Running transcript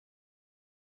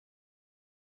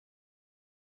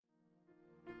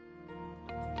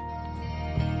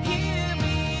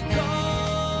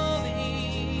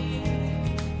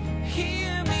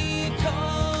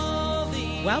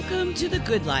Welcome to The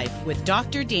Good Life with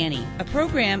Dr. Danny, a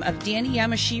program of Danny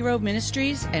Yamashiro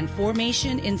Ministries and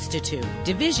Formation Institute,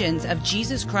 divisions of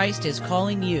Jesus Christ is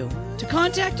Calling You. To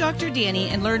contact Dr. Danny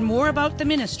and learn more about the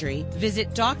ministry,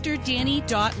 visit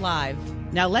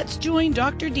drdanny.live. Now let's join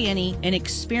Dr. Danny and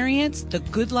experience the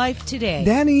good life today.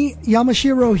 Danny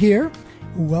Yamashiro here.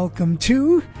 Welcome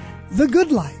to The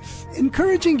Good Life,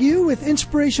 encouraging you with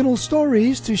inspirational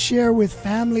stories to share with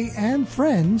family and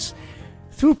friends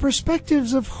through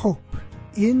perspectives of hope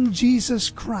in Jesus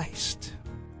Christ.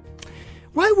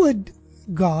 Why would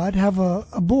God have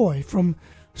a boy from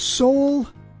Seoul,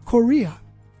 Korea,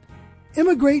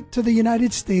 immigrate to the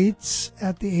United States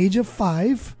at the age of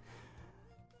 5,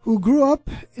 who grew up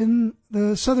in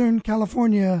the Southern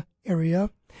California area,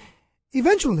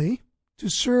 eventually to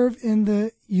serve in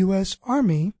the U.S.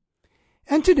 Army,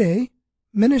 and today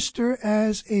minister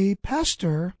as a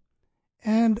pastor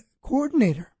and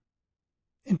coordinator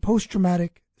in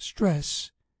post-traumatic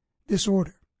stress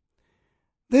disorder?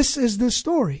 This is the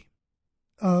story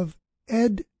of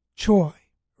Ed Choi,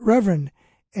 Reverend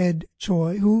Ed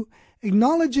Choi, who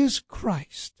acknowledges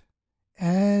Christ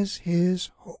as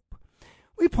his hope.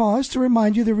 We pause to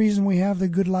remind you the reason we have the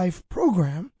Good Life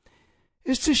program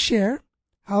is to share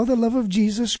how the love of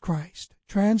Jesus Christ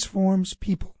transforms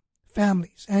people,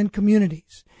 families, and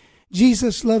communities.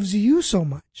 Jesus loves you so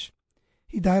much.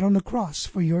 He died on the cross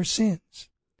for your sins.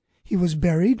 He was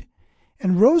buried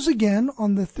and rose again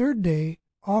on the third day,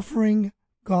 offering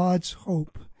God's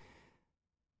hope.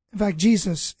 In fact,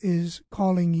 Jesus is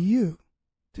calling you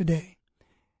today.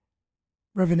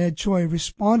 Reverend Ed Choi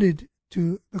responded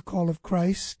to the call of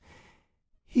Christ.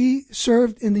 He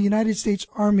served in the United States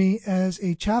Army as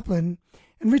a chaplain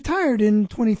and retired in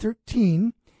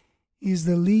 2013. He's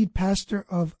the lead pastor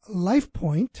of Life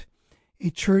Point,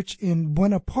 a church in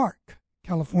Buena Park,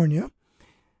 California.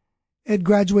 Ed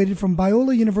graduated from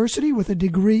Biola University with a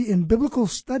degree in biblical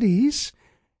studies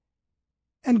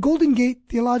and Golden Gate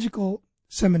Theological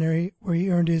Seminary, where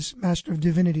he earned his Master of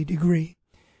Divinity degree.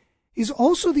 He's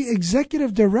also the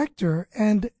executive director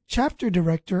and chapter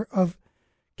director of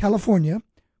California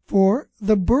for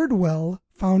the Birdwell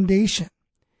Foundation.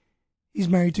 He's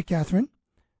married to Catherine.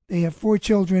 They have 4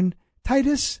 children,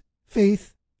 Titus,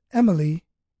 Faith, Emily,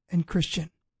 and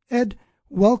Christian. Ed,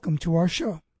 welcome to our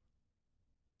show.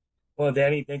 Well,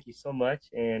 Danny, thank you so much,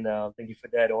 and thank you for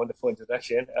that wonderful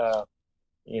introduction.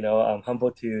 I'm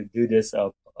humbled to do this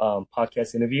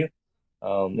podcast interview.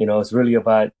 It's really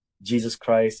about Jesus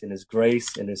Christ and His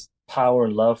grace and His power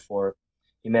and love for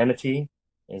humanity.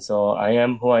 And so I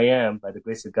am who I am by the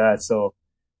grace of God. So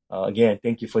again,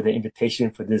 thank you for the invitation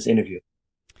for this interview.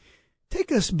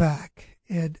 Take us back,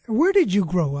 Ed. Where did you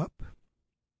grow up?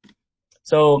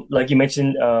 So, like you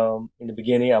mentioned in the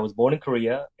beginning, I was born in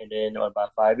Korea, and then at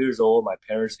about 5 years old, my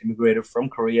parents immigrated from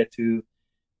Korea to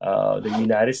the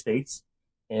United States,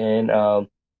 and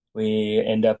we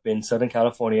end up in Southern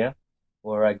California,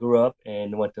 where I grew up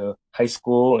and went to high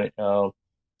school in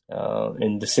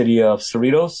the city of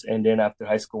Cerritos, and then after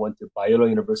high school went to Biola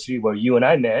University, where you and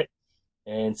I met,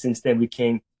 and since then we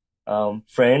became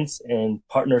friends and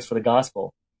partners for the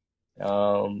gospel.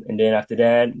 And then after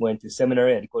that, went to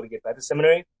seminary. I had to go to get back to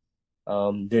seminary.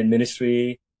 Did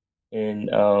ministry in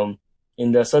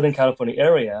the Southern California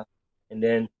area, and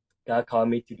then God called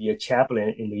me to be a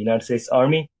chaplain in the United States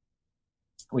Army,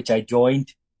 which I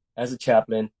joined as a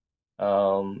chaplain.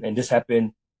 And this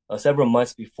happened several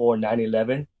months before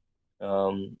 9/11.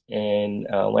 And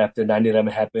after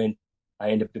 9/11 happened, I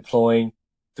ended up deploying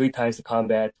 3 times to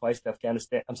combat, twice to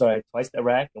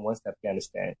Iraq, and once to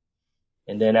Afghanistan.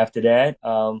 And then after that,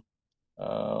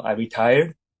 I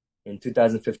retired in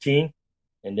 2015,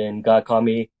 and then God called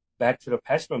me back to the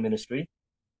pastoral ministry.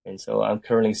 And so I'm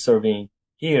currently serving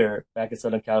here back in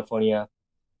Southern California,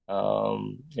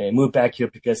 and moved back here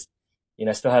because,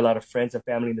 I still had a lot of friends and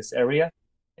family in this area.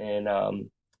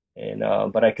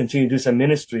 But I continue to do some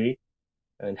ministry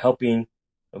and helping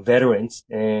veterans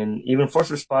and even first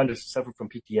responders who suffer from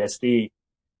PTSD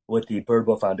with the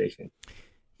Birdwell Foundation.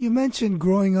 You mentioned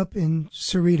growing up in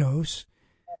Cerritos.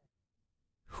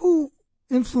 Who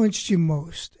influenced you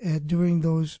most during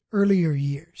those earlier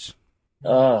years?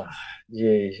 I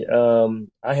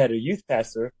had a youth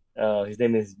pastor. His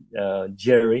name is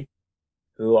Jerry,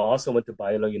 who also went to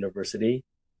Biola University.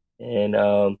 And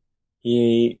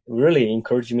he really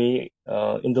encouraged me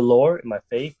in the Lord, in my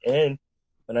faith. And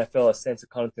when I felt a sense of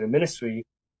calling to the ministry,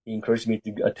 he encouraged me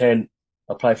to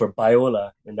apply for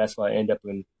Biola. And that's why I ended up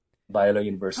in Biola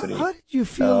University. How did you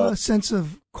feel a sense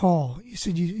of call? You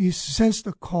said you sensed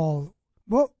a call.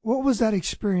 What was that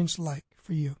experience like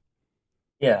for you?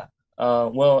 Yeah.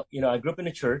 I grew up in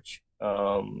a church.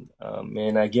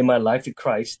 And I gave my life to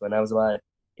Christ when I was about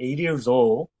 8 years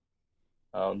old.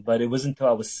 But it wasn't until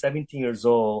I was 17 years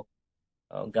old,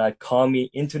 God called me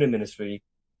into the ministry.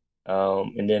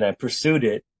 And then I pursued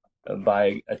it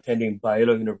by attending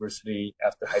Biola University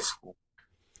after high school.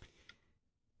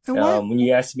 And why? When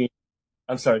you asked me,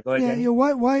 I'm sorry, go ahead, Yeah, Danny.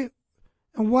 yeah.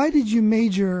 Why did you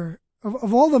major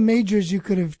of all the majors you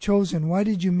could have chosen? Why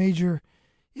did you major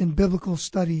in biblical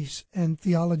studies and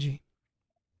theology?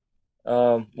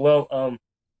 Well,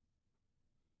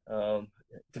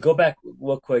 to go back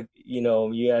real quick,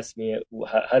 you asked me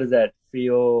how does that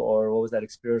feel, or what was that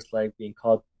experience like being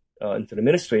called into the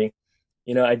ministry?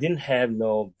 I didn't have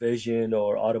no vision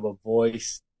or audible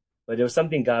voice, but there was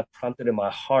something God prompted in my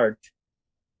heart,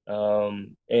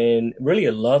 and really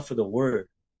a love for the Word,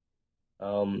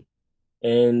 um,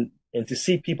 and to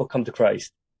see people come to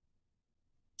Christ.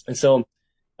 And so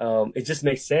it just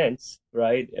makes sense,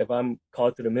 right? If I'm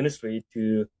called to the ministry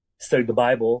to study the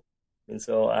Bible, and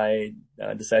so I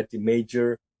decided to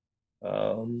major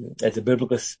as a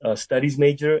biblical studies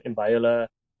major in Biola,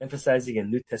 emphasizing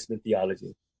in New Testament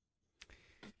theology.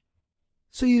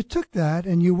 So you took that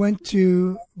and you went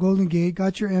to Golden Gate,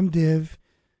 got your MDiv,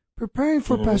 preparing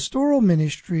for Mm-hmm. pastoral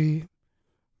ministry,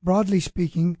 broadly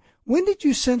speaking. When did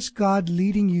you sense God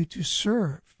leading you to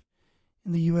serve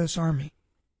in the U.S. Army?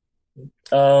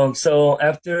 So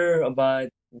after about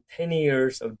 10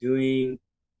 years of doing,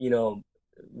 you know,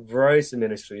 various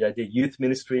ministry, I did youth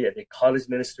ministry, I did college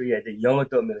ministry, I did young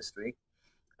adult ministry.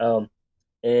 Um,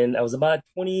 and I was about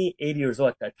 28 years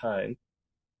old at that time.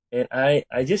 And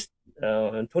I just,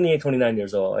 I'm 28, 29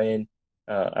 years old, and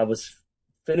I was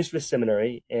finished with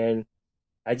seminary, and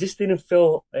I just didn't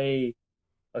feel a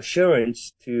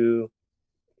assurance to,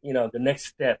 the next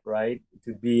step, right?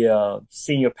 To be a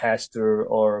senior pastor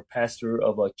or pastor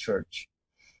of a church.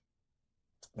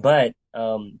 But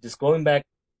just going back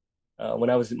when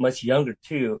I was much younger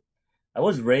too, I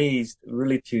was raised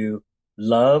really to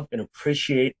love and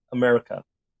appreciate America.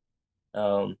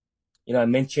 Um, I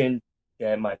mentioned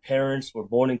that my parents were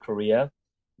born in Korea.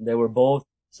 They were both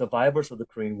survivors of the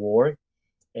Korean War,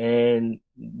 and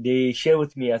they shared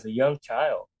with me as a young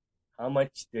child how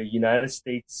much the United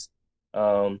States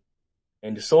um,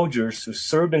 and the soldiers who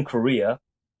served in Korea,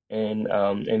 and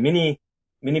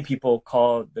many people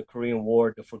call the Korean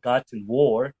War the Forgotten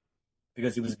War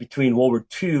because it was between World War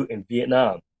II and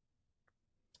Vietnam.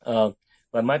 Um,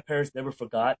 but my parents never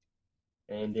forgot,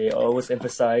 and they always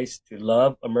emphasized to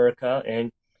love America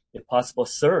and, if possible,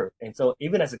 serve. And so,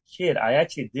 even as a kid, I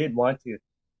actually did want to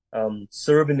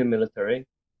serve in the military.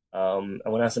 And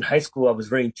when I was in high school, I was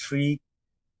very intrigued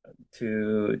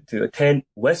to attend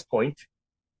West Point,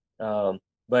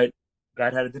 but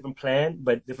God had a different plan,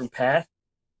 but different path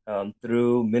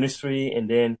through ministry, and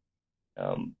then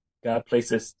um, God placed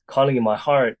this calling in my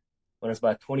heart when I was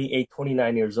about 28,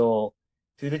 29 years old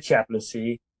to the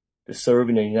chaplaincy to serve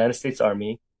in the United States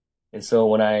Army. And so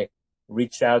when I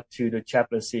reached out to the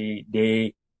chaplaincy,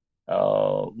 they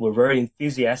were very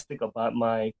enthusiastic about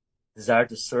my desire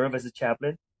to serve as a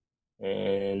chaplain.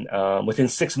 And within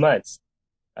 6 months,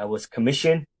 I was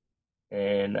commissioned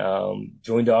and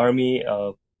joined the Army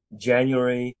of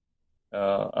January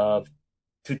of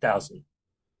 2000.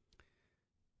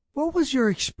 What was your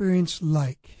experience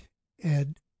like,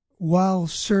 Ed, while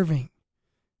serving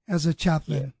as a Yeah.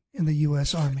 chaplain in the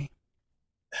U.S. Army?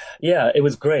 Yeah, it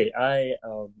was great. I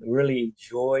really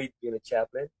enjoyed being a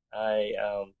chaplain. I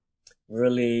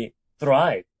really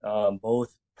thrived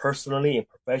both personally and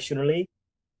professionally.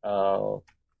 Uh,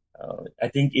 I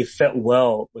think it felt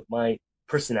well with my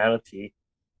personality,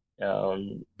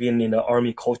 being in the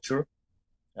Army culture.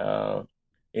 Uh,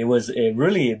 it was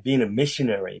really being a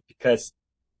missionary because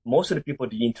most of the people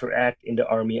that interact in the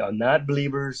Army are not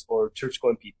believers or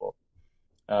church-going people.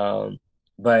 Um,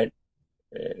 but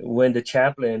when the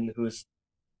chaplain, who's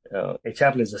a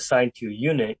chaplain, is assigned to a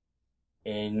unit,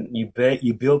 and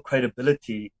you build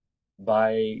credibility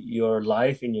by your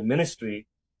life and your ministry,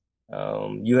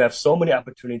 you have so many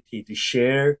opportunity to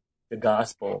share the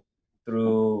gospel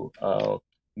through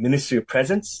ministry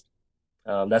presence.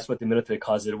 That's what the military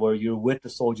calls it, where you're with the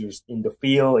soldiers in the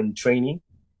field and training.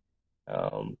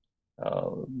 Um,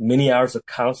 Many hours of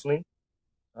counseling,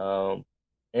 um,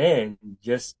 and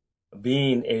just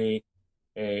being a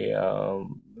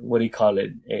what do you call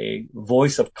it? A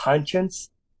voice of conscience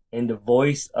and the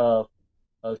voice of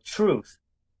truth.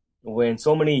 When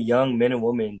so many young men and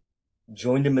women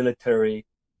join the military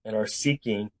and are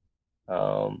seeking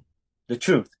um, the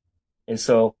truth. And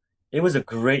so it was a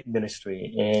great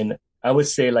ministry. And I would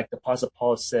say, like the Apostle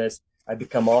Paul says, I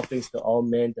become all things to all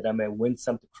men that I may win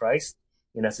some to Christ.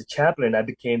 And as a chaplain, I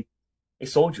became a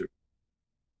soldier.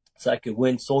 so I could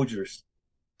win soldiers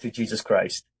to Jesus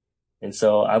Christ. And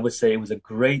so I would say it was a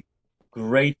great,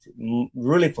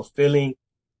 really fulfilling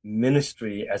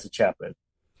ministry as a chaplain.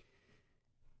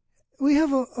 We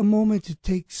have a moment to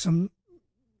take some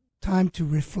time to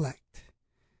reflect.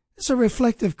 It's a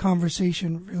reflective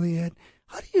conversation, really, Ed.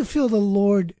 How do you feel the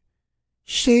Lord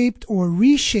shaped or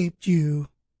reshaped you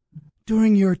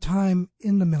during your time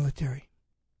in the military?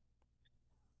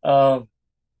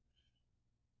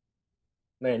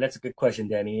 Man, that's a good question,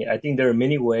 Danny. I think there are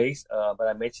many ways, but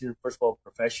I mentioned, first of all,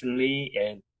 professionally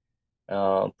and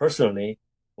personally.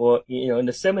 Well, in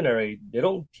the seminary, they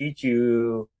don't teach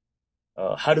you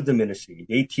how to do ministry.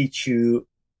 They teach you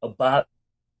about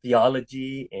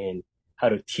theology and how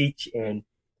to teach and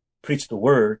preach the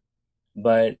word.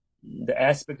 But the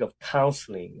aspect of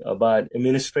counseling, about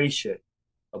administration,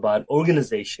 about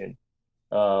organization,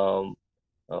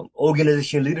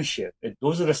 organization leadership,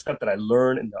 those are the stuff that I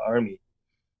learned in the Army.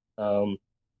 And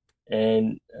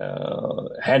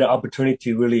had an opportunity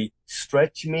to really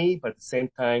stretch me, but at the same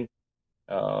time,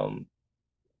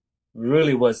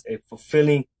 really was a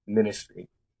fulfilling ministry.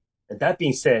 And that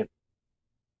being said,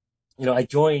 I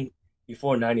joined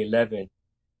before 9/11.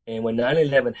 And when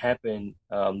 9/11 happened,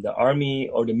 the Army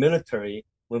or the military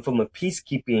went from a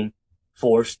peacekeeping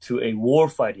force to a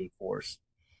war-fighting force.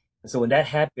 And so when that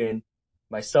happened,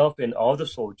 myself and all the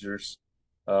soldiers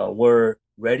were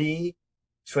ready,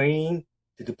 trained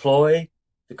to deploy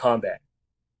to combat.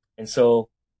 And so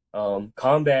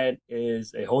combat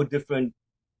is a whole different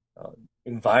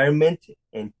environment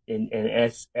and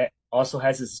also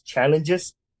has its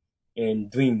challenges in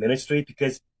doing ministry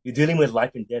because you're dealing with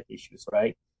life and death issues,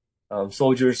 right?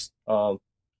 Soldiers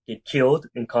get killed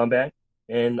in combat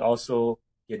and also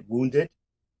get wounded.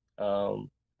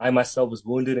 I myself was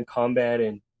wounded in combat,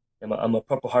 and I'm a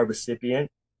Purple Heart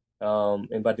recipient.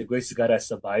 And by the grace of God, I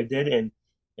survived it, and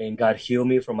God healed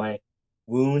me from my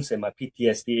wounds and my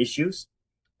PTSD issues.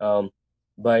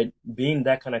 But being in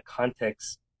that kind of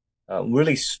context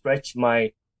really stretched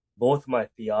both my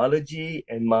theology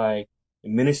and my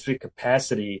ministry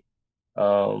capacity.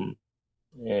 So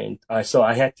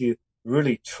I had to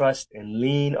really trust and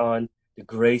lean on the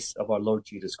grace of our Lord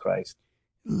Jesus Christ.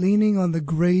 Leaning on the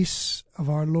grace of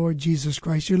our Lord Jesus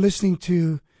Christ. You're listening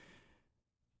to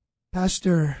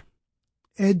Pastor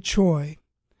Ed Choi.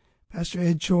 Pastor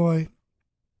Ed Choi.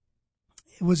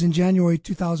 It was in January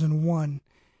 2001.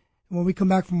 When we come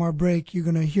back from our break, you're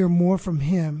going to hear more from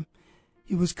him.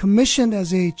 He was commissioned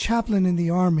as a chaplain in the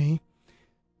Army,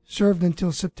 served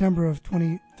until September of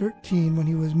 2013 when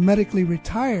he was medically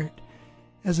retired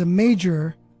as a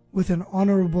major with an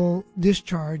honorable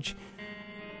discharge.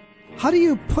 How do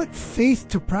you put faith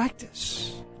to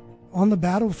practice on the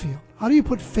battlefield? How do you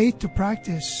put faith to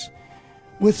practice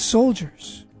with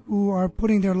soldiers who are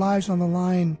putting their lives on the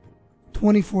line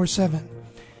 24/7?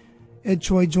 Ed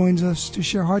Choi joins us to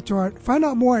share heart to heart. Find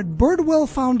out more at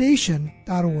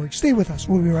birdwellfoundation.org. Stay with us.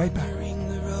 We'll be right back.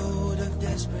 The road of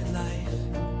desperate life,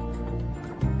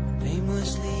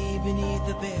 aimlessly beneath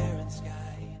the barren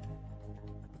sky.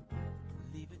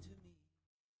 Leave it to me.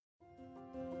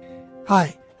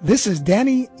 Hi, this is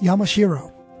Danny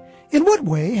Yamashiro. In what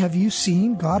way have you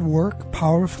seen God work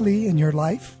powerfully in your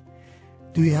life?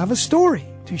 Do you have a story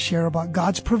to share about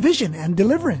God's provision and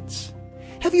deliverance?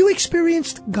 Have you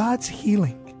experienced God's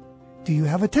healing? Do you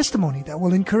have a testimony that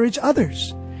will encourage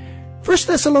others? 1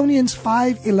 Thessalonians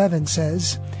 5:11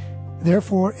 says,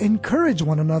 "Therefore encourage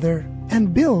one another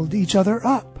and build each other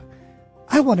up."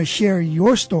 I want to share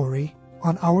your story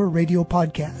on our radio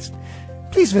podcast.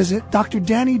 Please visit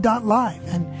drdanny.live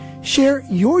and share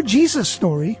your Jesus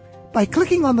story by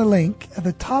clicking on the link at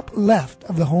the top left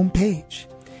of the home page.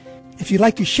 If you'd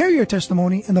like to share your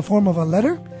testimony in the form of a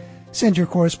letter, send your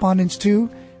correspondence to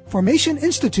Formation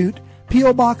Institute,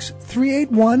 P.O. Box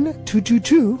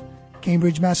 381222,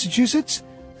 Cambridge, Massachusetts,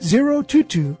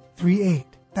 02238.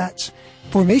 That's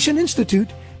Formation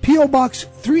Institute, P.O. Box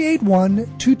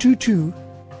 381222,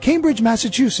 Cambridge,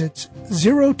 Massachusetts,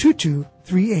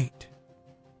 02238.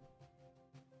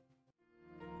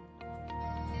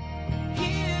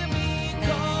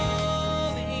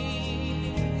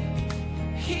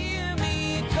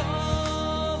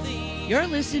 You're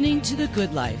listening to The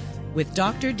Good Life with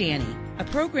Dr. Danny, a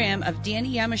program of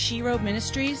Danny Yamashiro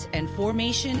Ministries and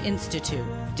Formation Institute.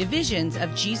 Divisions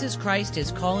of Jesus Christ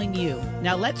is calling you.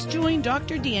 Now let's join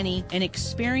Dr. Danny and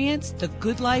experience the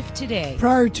good life today.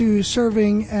 Prior to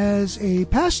serving as a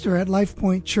pastor at Life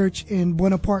Point Church in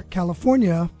Buena Park,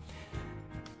 California,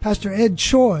 Pastor Ed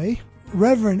Choi,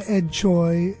 Reverend Ed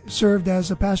Choi, served as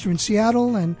a pastor in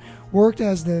Seattle and worked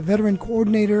as the veteran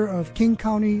coordinator of King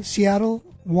County, Seattle,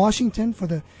 Washington for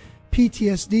the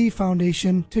PTSD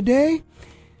Foundation. Today,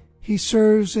 he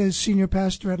serves as senior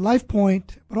pastor at Life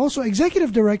Point, but also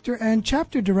executive director and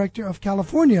chapter director of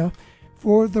California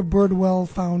for the Birdwell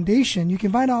Foundation. You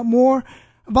can find out more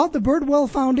about the Birdwell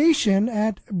Foundation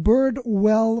at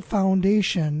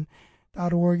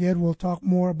birdwellfoundation.org. Ed will talk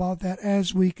more about that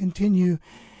as we continue.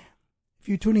 If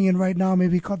you're tuning in right now,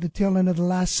 maybe caught the tail end of the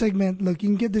last segment, look, you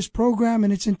can get this program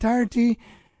in its entirety.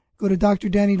 Go to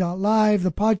drdanny.live.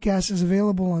 The podcast is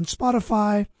available on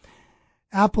Spotify,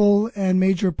 Apple, and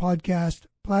major podcast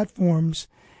platforms.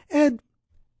 Ed,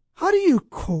 how do you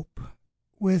cope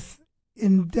with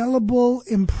indelible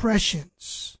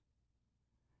impressions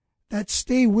that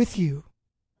stay with you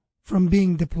from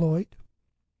being deployed?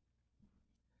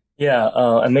 Yeah,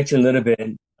 I mentioned a little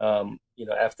bit,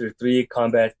 after 3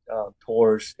 combat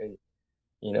tours and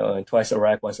twice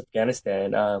Iraq, once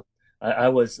Afghanistan, I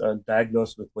was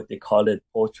diagnosed with what they call it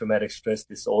post-traumatic stress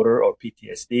disorder, or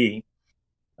PTSD.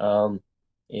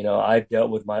 I've dealt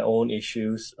with my own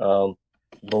issues,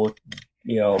 both,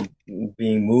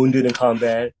 being wounded in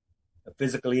combat,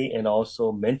 physically and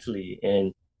also mentally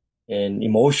and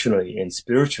emotionally and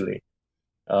spiritually.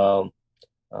 And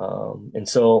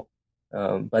so,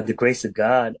 by the grace of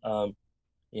God,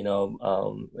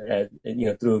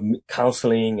 through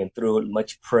counseling and through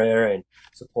much prayer and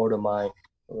support of my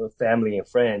family and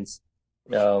friends,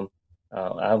 I'm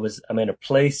in a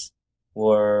place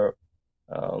where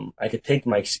I could take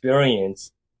my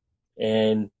experience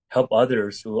and help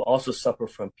others who also suffer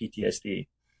from PTSD.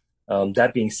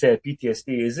 That being said,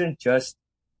 PTSD isn't just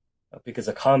because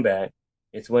of combat.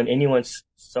 It's when anyone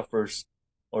suffers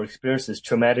or experiences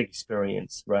traumatic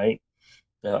experience, right?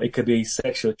 It could be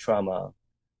sexual trauma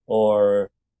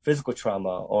or physical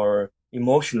trauma or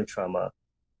emotional trauma.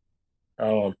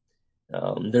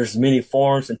 There's many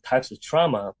forms and types of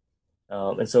trauma.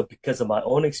 And so because of my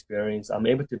own experience, I'm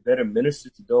able to better minister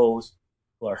to those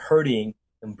who are hurting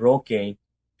and broken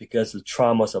because of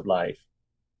traumas of life.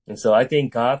 And so I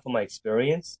thank God for my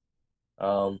experience.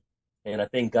 And I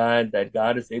thank God that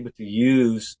God is able to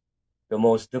use the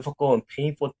most difficult and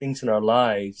painful things in our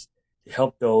lives to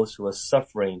help those who are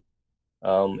suffering,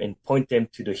 and point them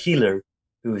to the healer,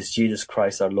 who is Jesus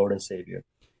Christ, our Lord and Savior.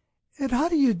 And how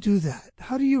do you do that?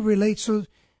 How do you relate? So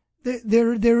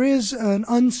there is an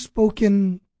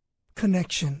unspoken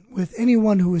connection with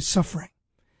anyone who is suffering,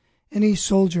 any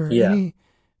soldier, any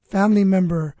family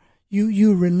member.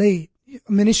 You relate.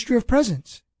 A ministry of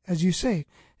presence, as you say.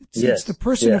 It's the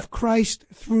person of Christ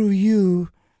through you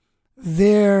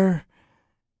there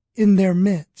in their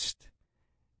midst.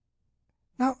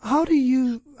 Now, how do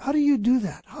you do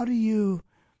that? How do you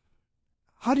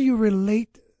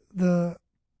relate the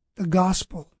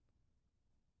gospel?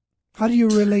 How do you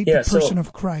relate the person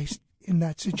of Christ in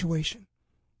that situation?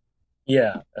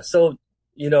 Yeah. So,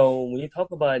 when you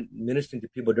talk about ministering to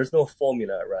people, there's no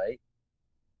formula, right?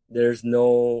 There's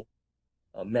no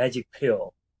magic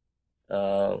pill.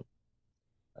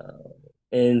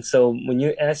 And so when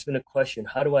you ask me the question,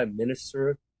 how do I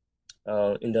minister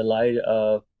in the light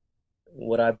of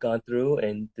what I've gone through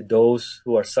and to those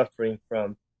who are suffering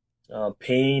from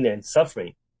pain and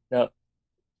suffering? Now,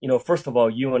 first of all,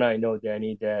 you and I know,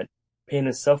 Danny, that pain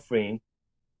and suffering,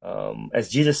 as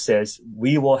Jesus says,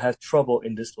 we will have trouble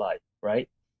in this life, right?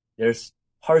 There's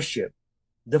hardship,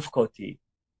 difficulty,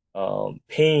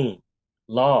 pain,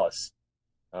 loss,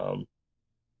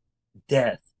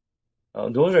 death.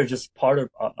 Those are just part of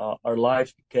our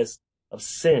lives because of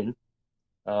sin.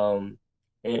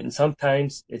 And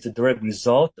sometimes it's a direct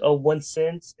result of one's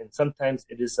sins, and sometimes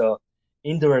it is a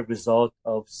indirect result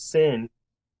of sin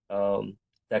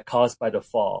that caused by the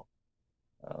fall.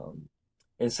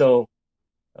 And so,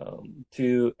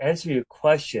 to answer your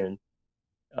question,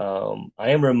 I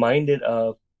am reminded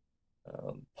of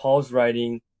Paul's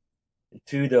writing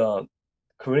to the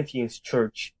Corinthians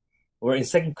church, where in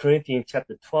 2 Corinthians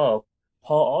chapter 12,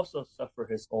 Paul also suffered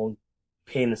his own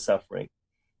pain and suffering.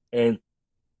 And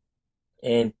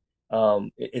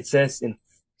it says in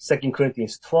 2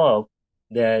 Corinthians 12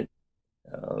 that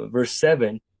verse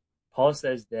 7, Paul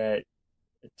says that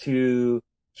to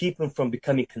keep him from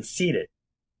becoming conceited,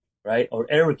 right, or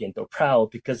arrogant or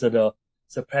proud because of the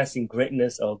surpassing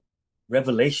greatness of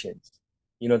revelations.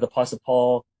 The Apostle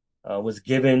Paul was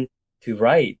given to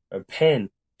write or pen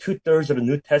 2/3 of the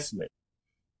New Testament.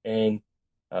 And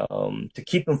to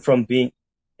keep him from being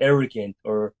arrogant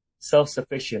or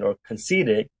self-sufficient or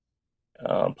conceited,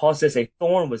 Paul says a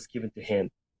thorn was given to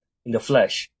him in the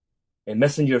flesh, a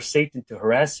messenger of Satan to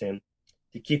harass him,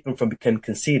 to keep him from becoming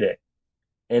conceited.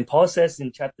 And Paul says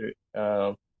in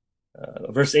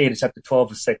verse 8 of chapter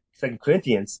 12 of 2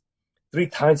 Corinthians, 3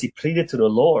 times he pleaded to the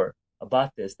Lord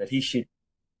about this, that it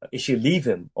should leave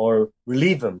him or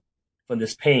relieve him from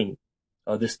this pain,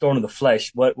 this thorn of the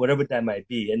flesh, whatever that might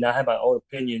be. And I have my own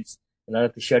opinions, and I'd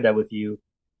like to share that with you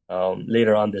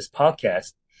later on this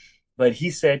podcast. But he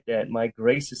said that my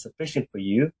grace is sufficient for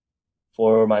you,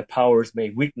 for my power is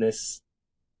made weakness,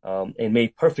 and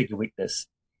made perfect in weakness.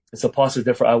 And so Paul says,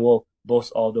 therefore I will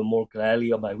boast all the more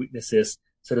gladly of my weaknesses,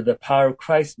 so that the power of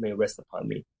Christ may rest upon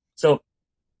me. So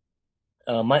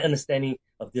my understanding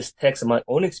of this text and my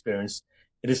own experience,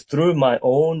 it is through my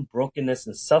own brokenness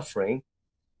and suffering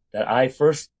that I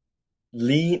first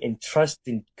lean and trust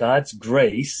in God's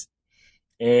grace.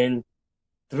 And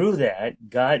through that,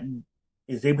 God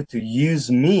is able to use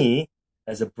me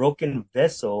as a broken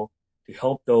vessel to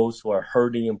help those who are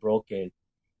hurting and broken.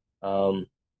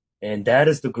 And that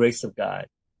is the grace of God.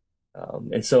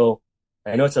 And so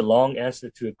I know it's a long answer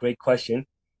to a great question,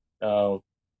 but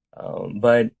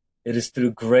it is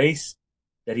through grace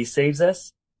that he saves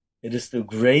us. It is through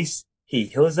grace he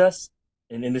heals us.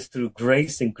 And it is through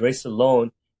grace and grace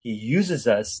alone he uses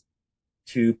us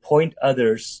to point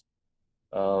others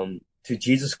to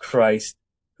Jesus Christ,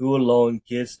 who alone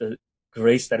gives the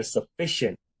grace that is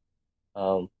sufficient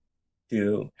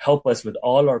to help us with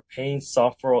all our pain,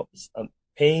 sorrow,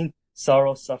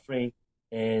 suffering,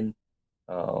 and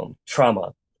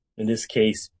trauma. In this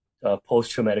case,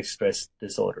 post-traumatic stress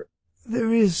disorder.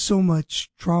 There is so much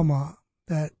trauma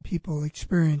that people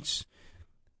experience,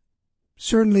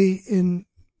 certainly in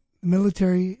the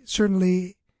military,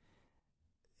 certainly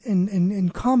in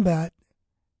combat.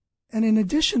 And in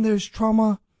addition, there's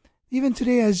trauma, even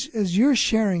today, as you're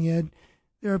sharing it,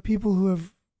 there are people who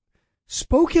have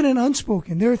spoken and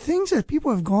unspoken. There are things that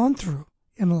people have gone through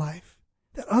in life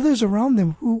that others around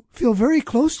them who feel very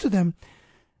close to them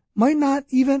might not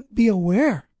even be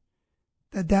aware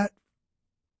that that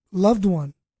loved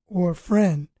one or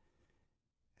friend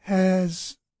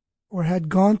has or had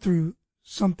gone through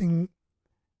something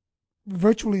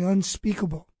virtually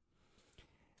unspeakable.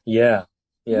 Yeah.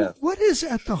 What is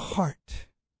at the heart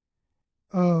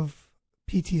of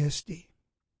PTSD?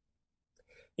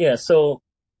 Yeah, so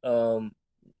in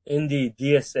the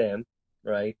DSM,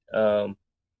 right,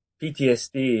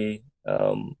 PTSD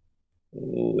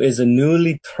is a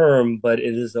newly term, but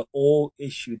it is an old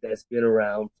issue that's been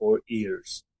around for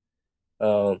years.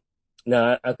 Now,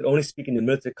 I could only speak in the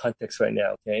military context right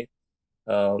now, okay?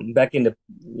 Back in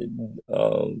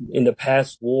the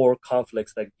past war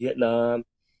conflicts like Vietnam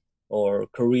or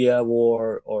Korea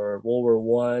War or World War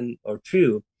One or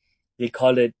Two, they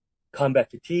call it combat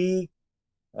fatigue.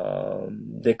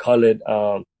 They call it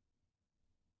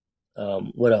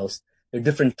what else? There are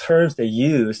different terms they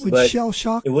use. Would but shell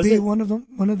shock it wasn't, be one of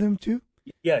them too?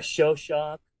 Yeah, shell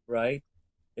shock, right,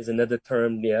 is another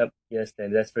term. Yep, yes,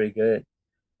 then that's very good.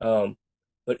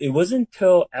 But it wasn't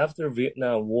until after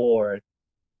Vietnam War,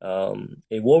 a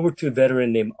World War II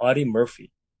veteran named Audie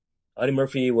Murphy. Audie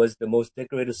Murphy was the most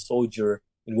decorated soldier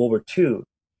in World War II.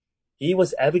 He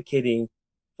was advocating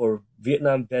for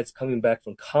Vietnam vets coming back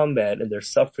from combat and their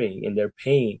suffering and their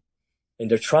pain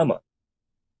and their trauma.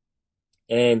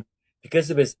 And because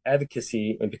of his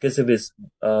advocacy and because of his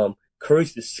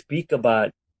courage to speak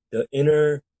about the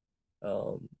inner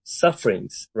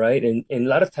sufferings, right? And a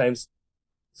lot of times,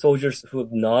 soldiers who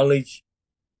acknowledge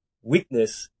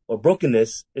weakness or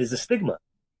brokenness is a stigma.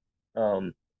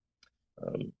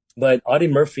 But Audie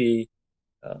Murphy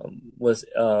was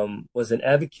an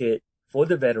advocate for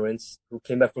the veterans who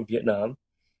came back from Vietnam,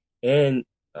 and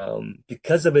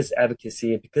because of his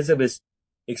advocacy and because of his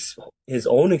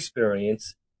own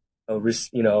experience,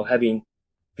 having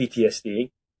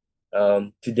PTSD,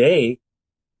 today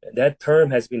that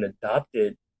term has been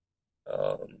adopted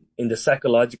in the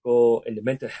psychological and the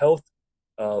mental health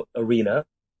arena,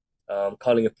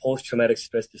 calling it post-traumatic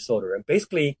stress disorder. And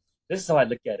basically, this is how I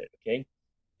look at it. Okay,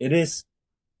 it is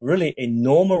really a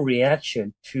normal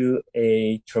reaction to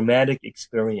a traumatic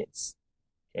experience.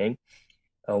 Okay,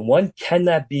 one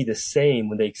cannot be the same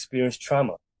when they experience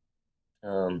trauma,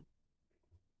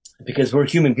 because we're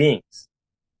human beings.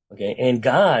 Okay, and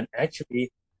God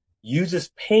actually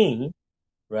uses pain,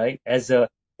 right, as a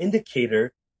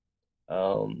indicator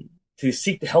to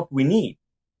seek the help we need.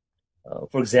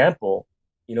 For example,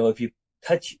 if you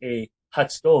touch a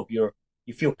hot stove, you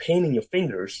feel pain in your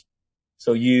fingers,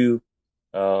 so you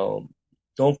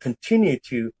don't continue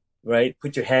to, right,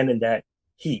 put your hand in that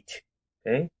heat.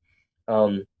 Okay,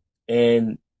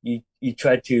 and you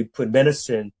try to put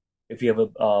medicine if you have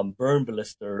a burn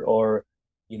blister or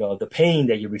the pain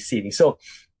that you're receiving. So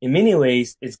in many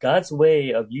ways, it's God's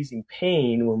way of using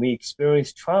pain when we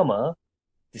experience trauma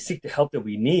to seek the help that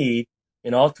we need,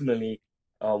 and ultimately,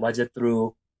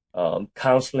 through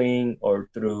counseling or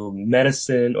through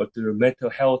medicine or through mental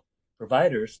health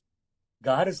providers,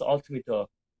 God is the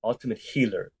ultimate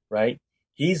healer, right?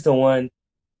 He's the one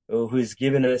who's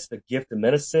given us the gift of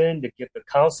medicine, the gift of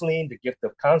counseling, the gift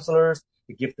of counselors,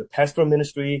 the gift of pastoral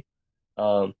ministry,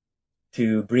 um,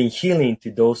 to bring healing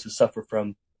to those who suffer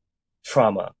from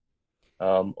trauma,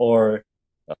 or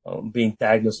being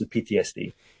diagnosed with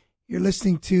PTSD. You're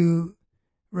listening to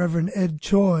Reverend Ed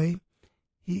Choi.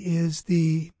 He is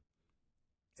the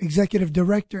Executive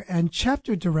Director and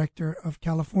Chapter Director of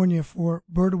California for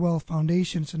Birdwell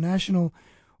Foundation. It's a national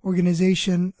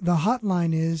organization. The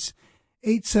hotline is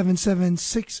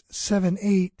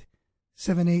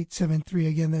 877-678-7873.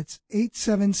 Again, that's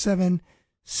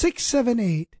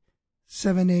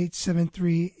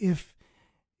 877-678-7873. If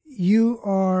you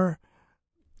are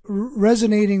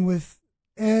resonating with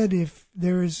Ed, if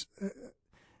there's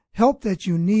help that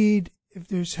you need, if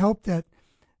there's help that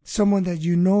someone that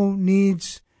you know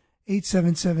needs,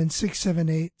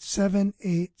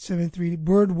 877-678-7873,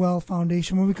 Birdwell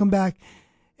Foundation. When we come back,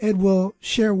 Ed will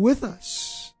share with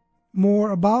us more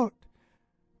about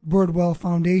Birdwell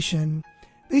Foundation.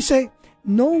 They say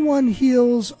no one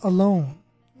heals alone.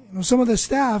 Some of the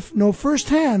staff know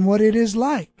firsthand what it is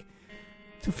like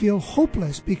to feel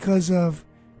hopeless because of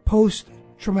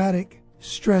post-traumatic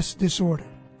stress disorder,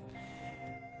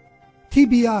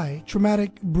 TBI,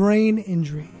 traumatic brain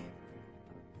injury,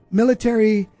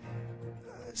 military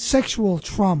sexual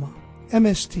trauma,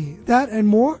 MST, that and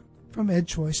more from Ed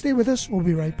Choi. Stay with us. We'll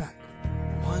be right back.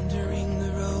 Wandering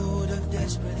the road of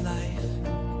desperate life,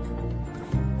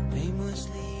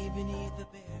 aimlessly beneath the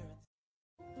bare.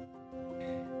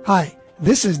 Hi,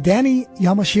 this is Danny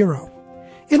Yamashiro.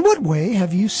 In what way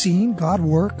have you seen God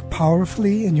work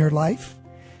powerfully in your life?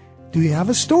 Do you have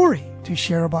a story to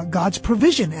share about God's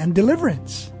provision and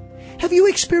deliverance? Have you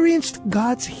experienced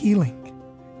God's healing?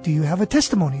 Do you have a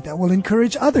testimony that will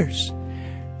encourage others?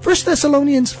 1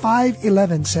 Thessalonians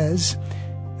 5:11 says,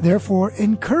 "Therefore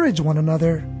encourage one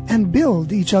another and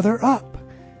build each other up."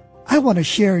 I want to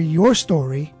share your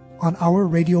story on our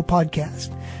radio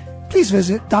podcast. Please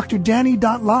visit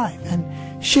drdanny.live and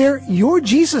share your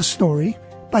Jesus story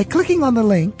by clicking on the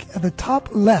link at the top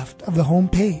left of the home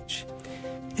page.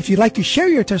 If you'd like to share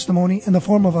your testimony in the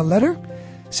form of a letter,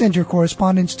 send your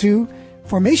correspondence to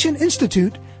Formation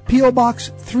Institute, P.O.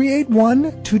 Box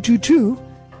 381222,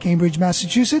 Cambridge,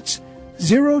 Massachusetts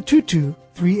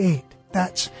 02238.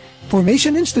 That's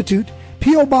Formation Institute,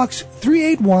 P.O. Box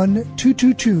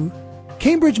 381222,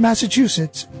 Cambridge,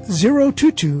 Massachusetts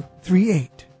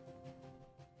 02238.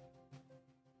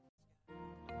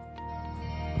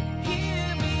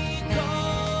 Hear me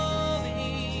calling,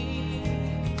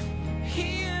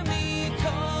 hear me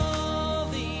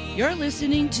calling. You're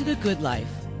listening to The Good Life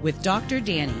with Dr.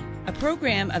 Danny, a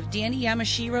program of Danny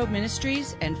Yamashiro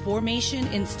Ministries and Formation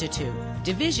Institute.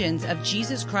 Divisions of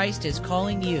Jesus Christ is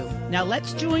calling you. Now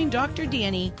let's join Dr.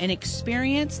 Danny and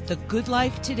experience the good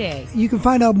life today. You can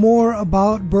find out more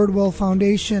about Birdwell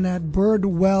Foundation at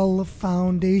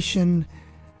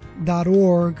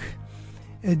birdwellfoundation.org.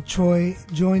 Ed Choi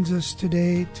joins us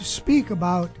today to speak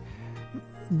about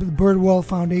the Birdwell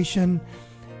Foundation.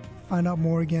 Find out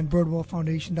more again,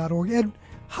 birdwellfoundation.org. Ed,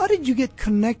 how did you get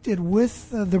connected with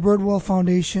the Birdwell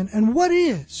Foundation, and what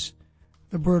is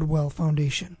the Birdwell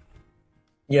Foundation?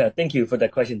 Yeah, thank you for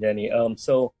that question, Danny.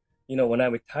 So, when I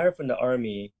retired from the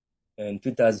Army in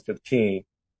 2015,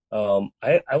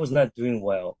 I was not doing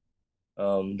well.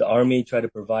 The Army tried to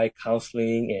provide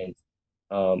counseling and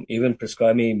even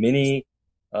prescribe me many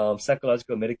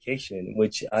psychological medication,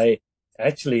 which I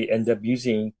actually ended up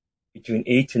using between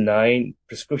 8 to 9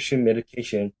 prescription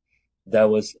medication that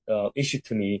was issued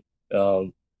to me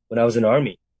when I was in the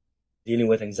Army, dealing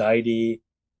with anxiety,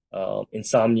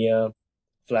 insomnia,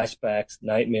 flashbacks,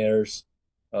 nightmares,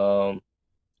 all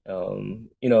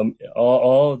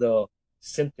the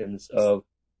symptoms of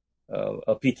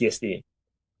PTSD.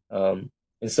 And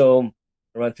so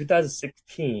around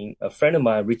 2016, a friend of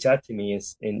mine reached out to me,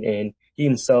 and he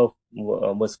himself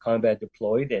was combat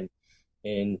deployed, and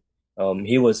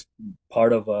he was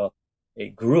part of a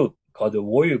group called the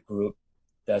Warrior Group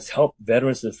that's helped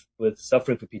veterans with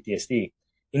suffering from PTSD.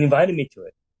 He invited me to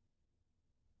it.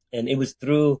 And it was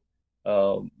through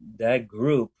that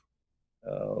group,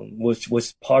 which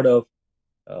was part of,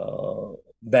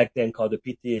 back then called the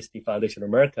PTSD Foundation of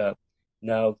America,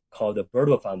 now called the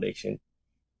Birdwell Foundation,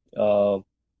 it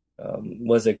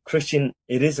is a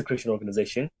Christian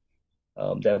organization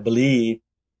that believe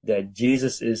that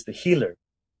Jesus is the healer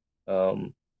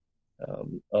of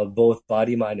both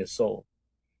body, mind, and soul.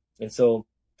 And so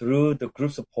through the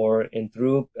group support and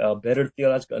through better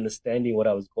theological understanding what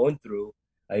I was going through,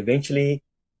 I eventually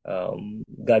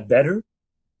got better.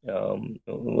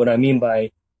 What I mean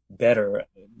by better,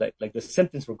 like the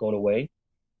symptoms were going away,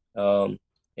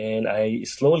 and I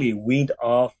slowly weaned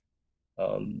off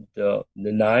the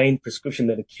 9 prescription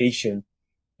medication.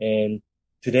 And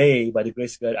today, by the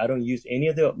grace of God, I don't use any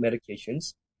of the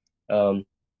medications. Um,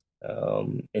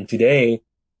 and today,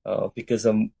 because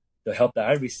of the help that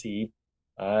I receive,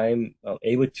 I'm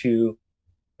able to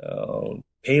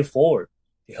pay it forward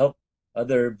to help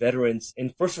other veterans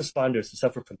and first responders who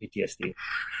suffer from PTSD.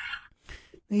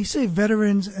 Now, you say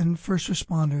veterans and first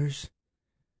responders.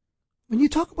 When you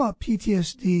talk about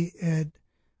PTSD, Ed,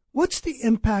 what's the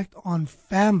impact on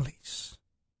families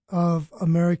of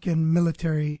American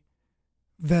military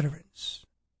veterans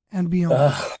and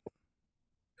beyond?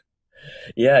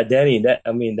 Yeah, Danny,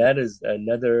 that is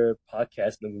another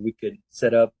podcast maybe we could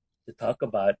set up to talk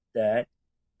about that,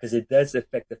 because it does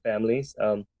affect the families.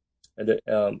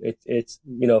 It's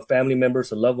family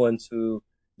members or loved ones who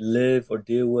live or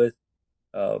deal with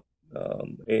a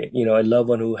loved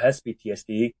one who has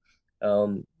PTSD.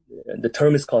 The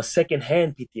term is called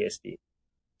secondhand PTSD,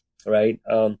 right?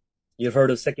 You've heard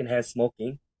of secondhand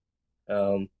smoking.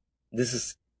 This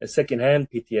is a secondhand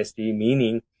PTSD,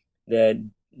 meaning that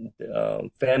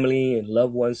family and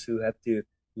loved ones who have to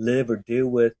live or deal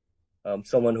with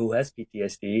someone who has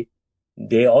PTSD,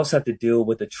 they also have to deal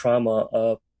with the trauma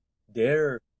of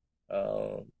their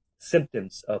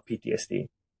symptoms of PTSD,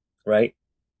 right?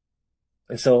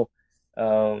 And so,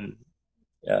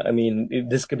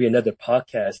 this could be another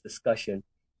podcast discussion.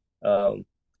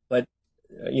 But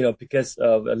because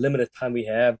of a limited time we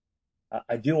have,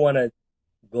 I do want to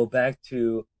go back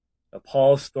to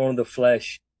Paul's thorn of the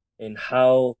flesh and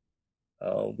how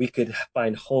we could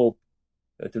find hope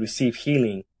to receive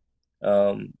healing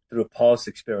through Paul's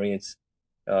experience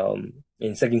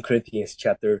in 2 Corinthians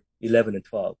chapter 11 and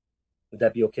 12. Would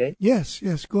that be okay? Yes,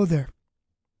 go there.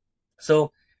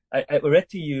 So I read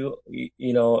to you,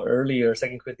 earlier,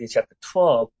 2 Corinthians chapter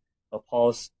 12 of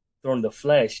Paul's thorn of the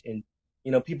flesh. And,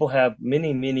 people have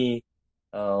many,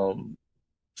 what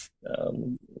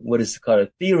is it called,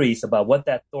 theories about what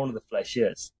that thorn of the flesh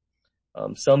is.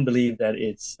 Some believe that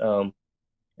it's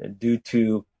due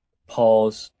to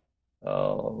Paul's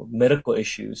medical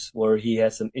issues, where he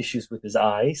has some issues with his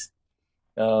eyes.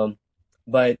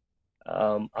 But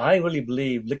I really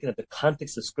believe, looking at the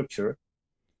context of Scripture,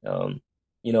 I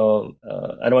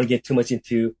don't want to get too much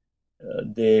into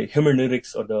the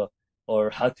hermeneutics or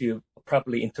how to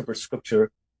properly interpret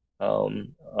Scripture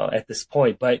at this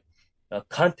point. But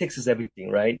context is everything,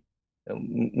 right?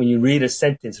 When you read a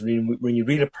sentence, when you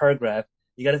read a paragraph,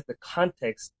 you got to the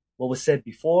context, what was said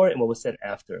before and what was said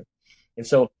after. And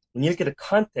so when you look at the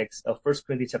context of 1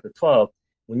 Corinthians chapter 12,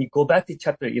 when you go back to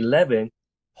chapter 11,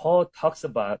 Paul talks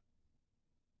about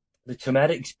the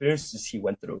traumatic experiences he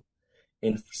went through.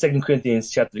 In 2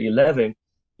 Corinthians chapter 11,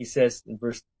 he says,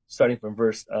 starting from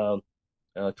verse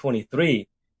 23,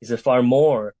 he says, far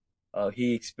more,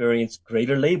 he experienced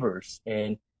greater labors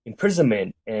and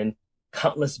imprisonment and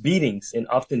countless beatings and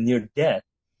often near death.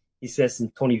 He says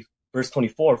in verse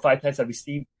 24, 5 times I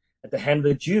received at the hand of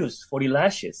the Jews 40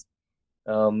 lashes,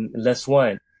 less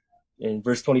one. In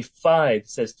verse 25, it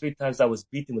says 3 times I was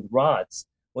beaten with rods.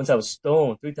 Once I was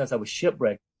stoned. 3 times I was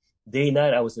shipwrecked. Day and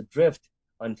night I was adrift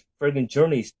on fragrant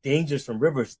journeys, dangers from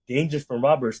rivers, dangers from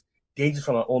robbers, dangers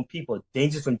from our own people,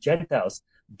 dangers from Gentiles,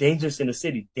 dangers in the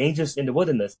city, dangers in the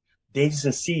wilderness, dangers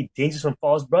in sea, dangers from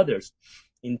false brothers,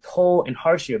 in toil and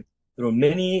hardship, through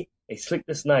many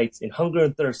sleepless nights, in hunger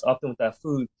and thirst, often without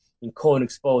food, in cold and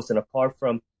exposed, and apart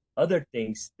from other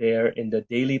things there in the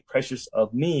daily pressures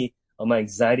of me, of my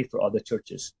anxiety for other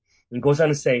churches. And it goes on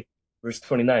to say, verse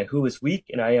 29, who is weak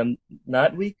and I am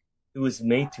not weak, who is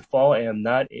made to fall and I am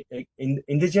not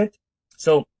indigent.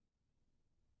 So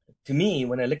to me,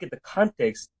 when I look at the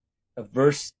context of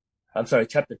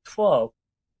chapter 12,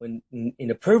 when in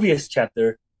the previous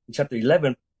chapter, in chapter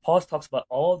 11, Paul talks about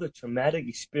all the traumatic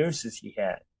experiences he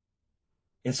had.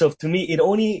 And so to me, it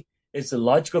only is a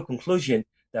logical conclusion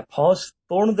that Paul's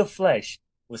thorn of the flesh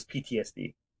was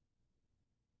PTSD,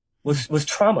 was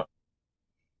trauma.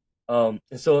 And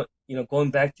so,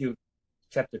 going back to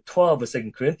chapter 12 of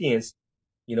 2 Corinthians,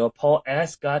 Paul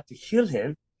asked God to heal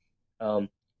him.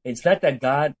 It's not that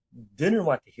God didn't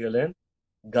want to heal him.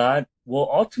 God will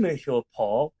ultimately heal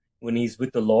Paul when he's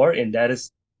with the Lord, and that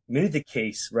is mainly the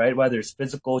case, right? Whether it's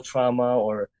physical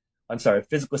trauma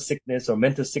physical sickness or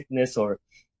mental sickness or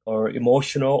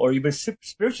emotional or even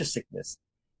spiritual sickness,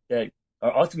 that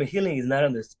our ultimate healing is not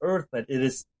on this earth, but it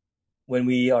is when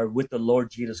we are with the Lord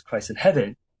Jesus Christ in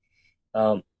heaven.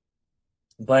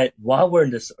 But while we're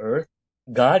in this earth,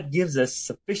 God gives us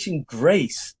sufficient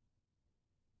grace,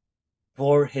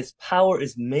 for his power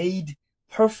is made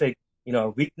perfect in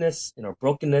our weakness, in our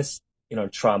brokenness, in our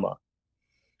trauma.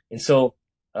 And so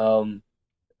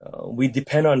we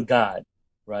depend on God,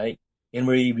 right? And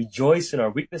we rejoice in our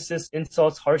weaknesses,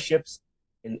 insults, hardships,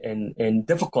 and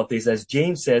difficulties. As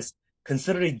James says,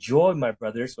 consider it joy, my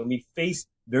brothers, when we face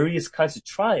various kinds of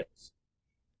trials.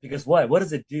 Because why? What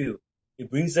does it do? It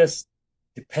brings us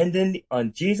dependent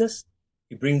on Jesus.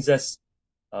 It brings us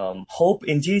hope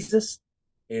in Jesus.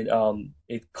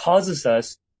 It causes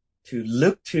us to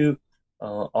look to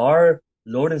our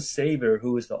Lord and Savior,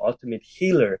 who is the ultimate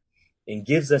healer, and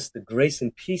gives us the grace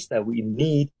and peace that we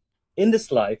need in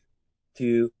this life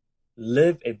to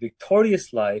live a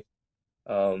victorious life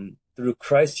through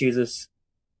Christ Jesus,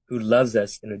 who loves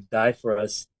us and who died for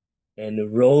us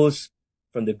and rose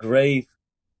from the grave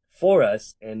for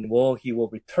us, and he will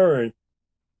return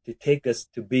to take us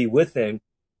to be with him,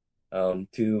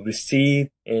 to receive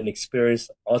and experience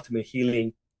ultimate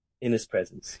healing in his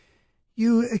presence.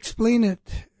 You explain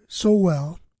it so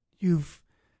well. You've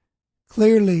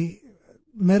clearly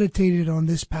meditated on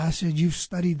this passage. You've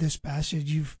studied this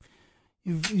passage. You've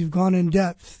gone in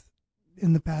depth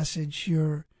in the passage,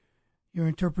 your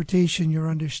interpretation, your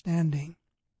understanding.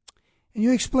 And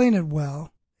you explain it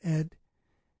well, Ed.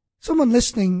 Someone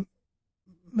listening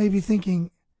may be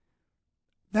thinking,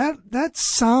 that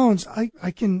sounds,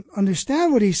 I can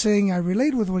understand what he's saying, I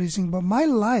relate with what he's saying, but my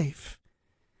life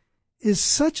is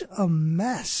such a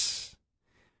mess.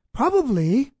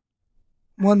 Probably,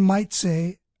 one might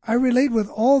say, I relate with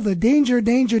all the danger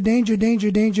things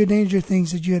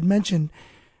that you had mentioned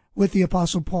with the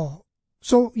Apostle Paul.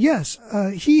 So yes,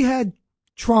 he had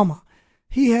trauma.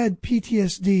 He had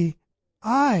PTSD.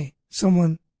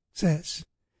 Someone says,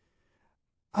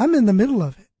 I'm in the middle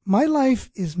of it. My life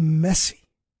is messy.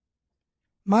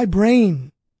 My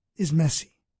brain is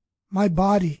messy. My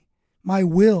body, my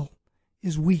will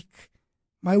is weak.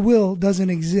 My will doesn't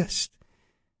exist.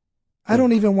 I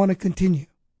don't even want to continue.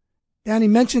 Danny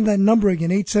mentioned that number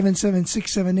again,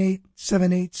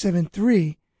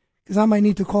 877-678-7873, because I might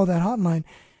need to call that hotline.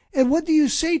 And what do you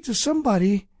say to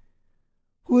somebody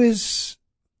who is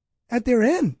at their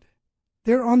end?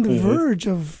 They're on the verge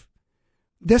of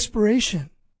desperation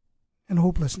and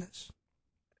hopelessness.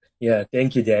 Yeah,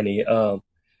 thank you, Danny.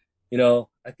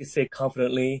 I could say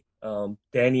confidently,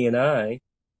 Danny and I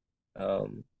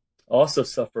also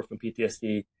suffer from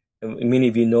PTSD. And many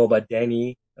of you know about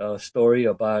Danny's story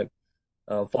about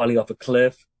falling off a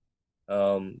cliff,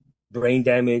 brain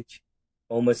damage,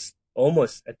 almost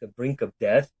at the brink of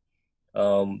death.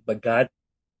 But God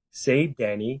saved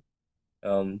Danny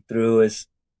through his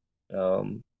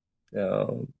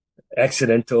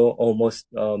accidental, almost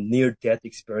near-death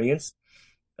experience.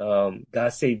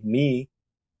 God saved me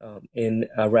in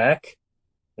Iraq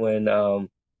when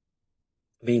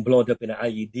being blown up in an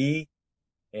IED,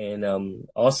 and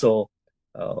also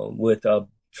with a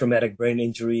traumatic brain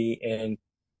injury and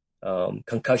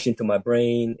concussion to my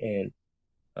brain, and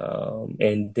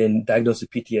then diagnosed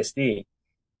with PTSD.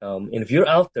 And if you're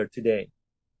out there today,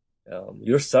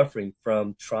 you're suffering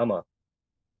from trauma.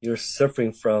 You're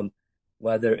suffering from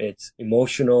whether it's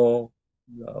emotional,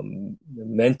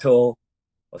 mental,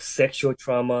 or sexual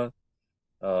trauma,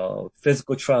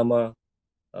 physical trauma,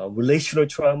 relational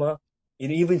trauma,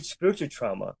 and even spiritual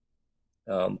trauma.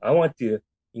 I want to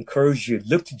encourage you,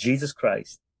 look to Jesus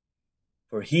Christ,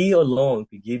 for he alone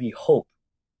can give you hope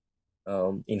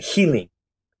in healing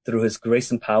through his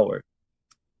grace and power.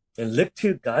 And look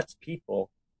to God's people.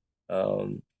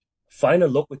 Find a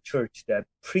local church that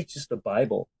preaches the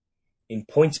Bible and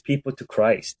points people to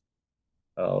Christ,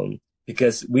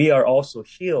 because we are also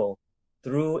healed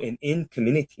through and in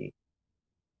community,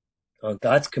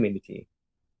 God's community.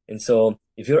 And so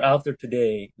if you're out there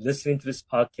today listening to this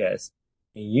podcast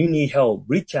and you need help,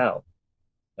 reach out.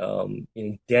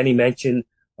 And Danny mentioned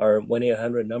our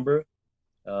 1-800 number.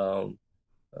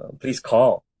 Please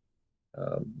call.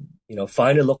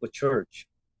 Find a local church,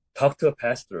 talk to a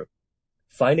pastor,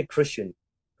 find a Christian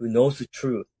who knows the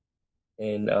truth.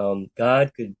 And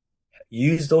God could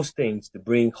use those things to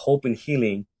bring hope and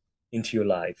healing into your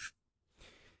life.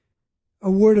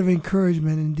 A word of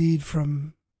encouragement indeed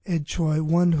from Ed Choi,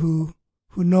 one who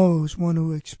knows, one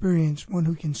who experienced, one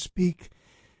who can speak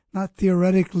not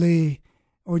theoretically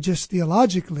or just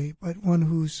theologically, but one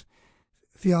whose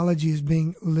theology is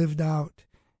being lived out.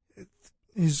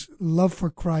 His love for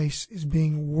Christ is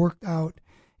being worked out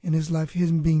in his life. He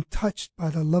is being touched by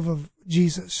the love of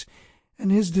Jesus.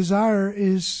 And his desire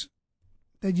is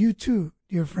that you too,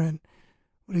 dear friend,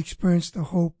 would experience the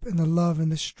hope and the love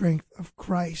and the strength of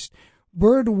Christ.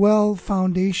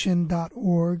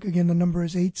 birdwellfoundation.org. Again, the number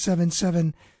is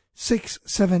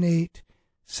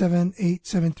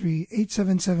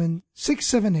 877-678-7873,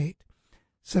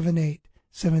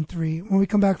 877-678-7873. When we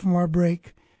come back from our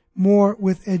break, more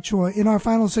with Ed Choi. In our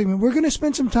final segment, we're going to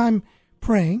spend some time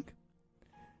praying.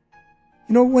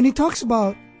 You know, when he talks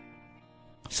about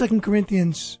 2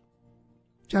 Corinthians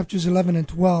chapters 11 and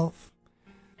 12,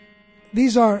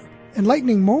 these are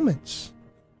enlightening moments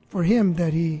for him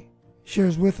that he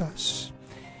shares with us.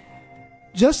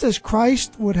 Just as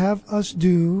Christ would have us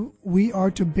do, we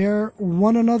are to bear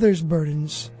one another's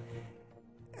burdens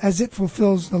as it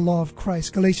fulfills the law of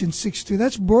Christ. Galatians 6:2.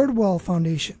 That's Birdwell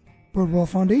Foundation.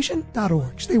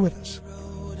 birdwellfoundation.org. Stay with us.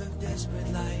 Road of desperate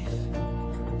life,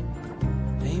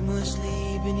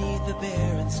 aimlessly beneath the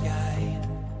barren sky.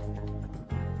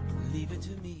 Leave it to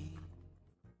me.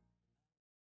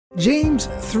 James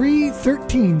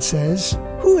 3:13 says,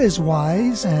 "Who is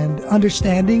wise and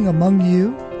understanding among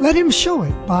you? Let him show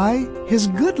it by his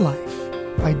good life,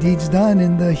 by deeds done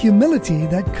in the humility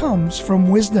that comes from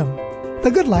wisdom."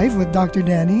 The Good Life with Dr.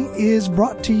 Danny is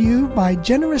brought to you by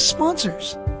generous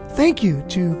sponsors. Thank you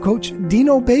to Coach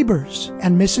Dino Babers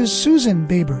and Mrs. Susan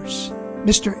Babers,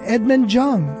 Mr. Edmund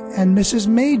Jung and Mrs.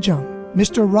 May Jung,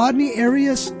 Mr. Rodney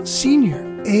Arias Sr.,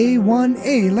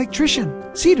 A1A Electrician,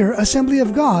 Cedar Assembly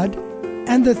of God,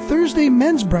 and the Thursday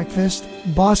Men's Breakfast,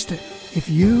 Boston. If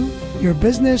you, your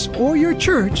business, or your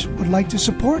church would like to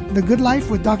support The Good Life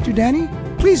with Dr. Danny,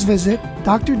 please visit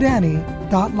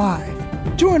drdanny.live.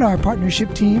 Join our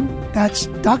partnership team. That's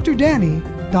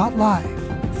drdanny.live.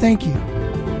 Thank you.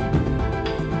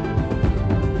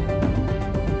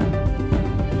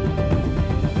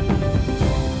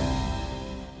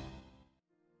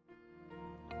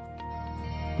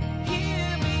 Hear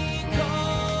me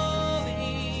calling,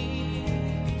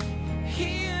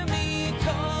 hear me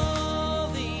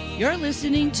calling. You're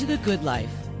listening to The Good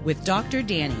Life with Dr.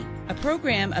 Danny, a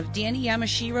program of Danny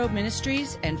Yamashiro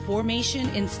Ministries and Formation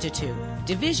Institute.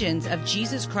 Divisions of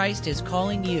Jesus Christ is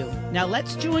calling you. Now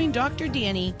let's join Dr.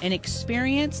 Danny and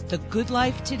experience the good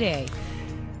life today.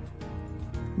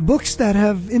 Books that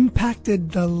have impacted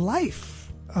the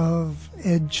life of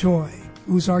Ed Choi,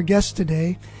 who's our guest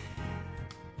today,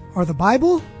 are the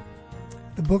Bible,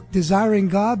 the book Desiring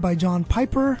God by John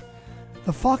Piper,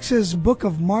 The Fox's Book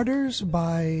of Martyrs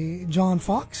by John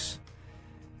Fox,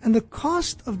 and The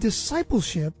Cost of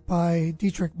Discipleship by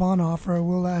Dietrich Bonhoeffer.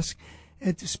 We'll ask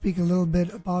Ed to speak a little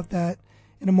bit about that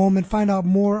in a moment. Find out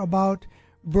more about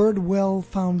Birdwell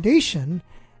Foundation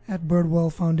at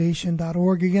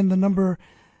birdwellfoundation.org. Again, the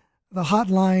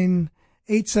hotline,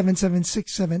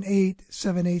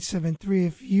 877-678-7873.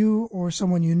 If you or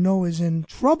someone you know is in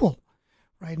trouble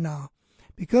right now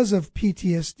because of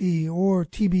PTSD or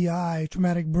TBI,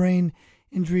 traumatic brain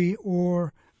injury,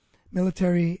 or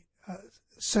military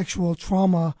sexual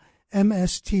trauma,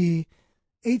 MST,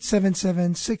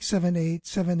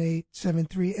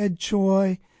 877-678-7873. Ed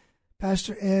Choi,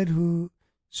 Pastor Ed, who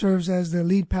serves as the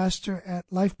lead pastor at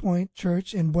Life Point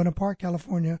Church in Buena Park,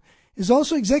 California, is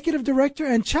also executive director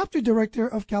and chapter director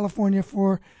of California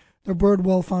for the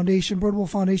Birdwell Foundation. Birdwell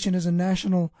Foundation is a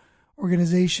national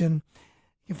organization.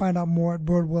 You can find out more at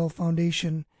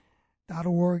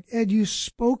birdwellfoundation.org. Ed, you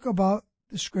spoke about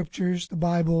the scriptures, the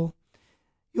Bible.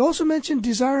 You also mentioned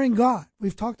Desiring God.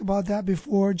 We've talked about that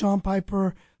before. John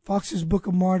Piper, Fox's Book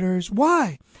of Martyrs.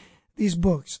 Why these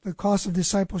books? The Cost of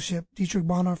Discipleship, Dietrich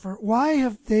Bonhoeffer. Why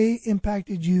have they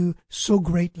impacted you so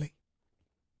greatly?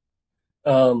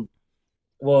 Well,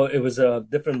 it was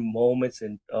different moments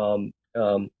and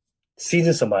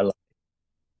seasons of my life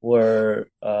where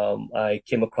I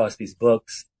came across these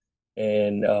books,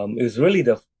 and it was really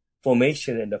the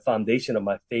formation and the foundation of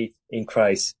my faith in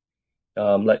Christ.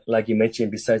 Like you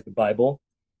mentioned, besides the Bible,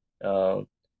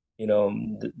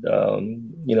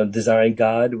 Desiring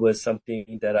God was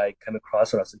something that I came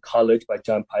across when I was in college by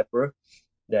John Piper,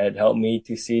 that helped me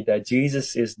to see that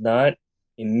Jesus is not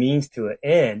a means to an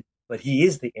end, but he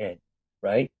is the end,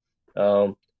 right?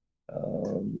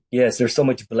 Yes, there's so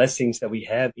much blessings that we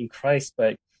have in Christ,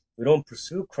 but we don't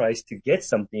pursue Christ to get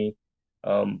something,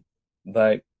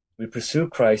 but we pursue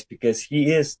Christ because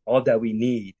he is all that we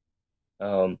need.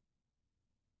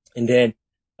 And then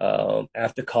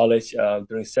after college,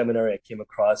 during seminary, I came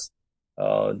across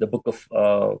the book of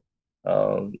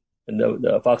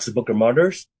the Fox's Book of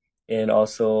Martyrs, and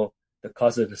also The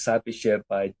Cost of Discipleship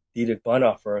by Dietrich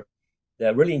Bonhoeffer,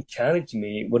 that really challenged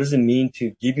me. What does it mean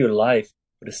to give your life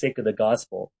for the sake of the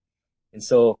gospel? And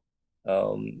so,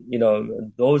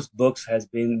 those books has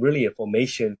been really a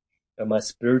formation of my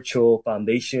spiritual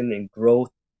foundation and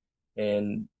growth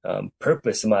and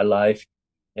purpose in my life.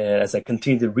 And as I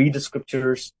continue to read the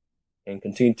scriptures and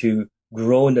continue to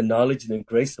grow in the knowledge and the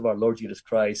grace of our Lord Jesus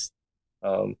Christ,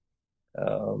 um,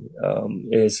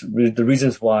 the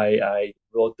reasons why I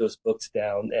wrote those books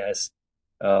down as,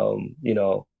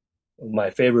 my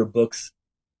favorite books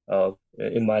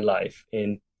in my life,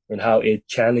 and how it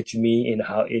challenged me and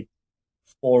how it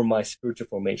formed my spiritual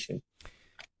formation.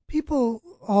 People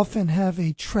often have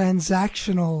a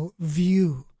transactional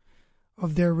view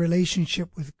of their relationship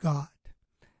with God.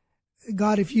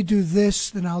 God, if you do this,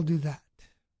 then I'll do that,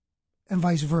 and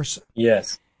vice versa.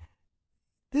 Yes.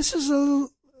 This is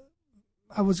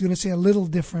I was going to say a little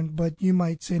different, but you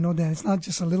might say, no, Dan, it's not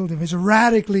just a little different. It's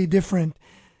radically different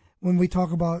when we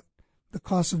talk about the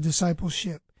cost of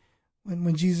discipleship.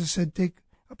 When Jesus said, take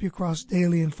up your cross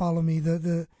daily and follow me,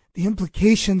 the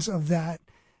implications of that,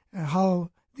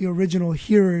 how the original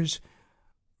hearers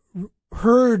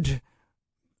heard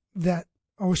that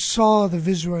or saw the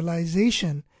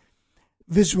visualization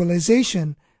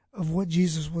of what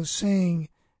Jesus was saying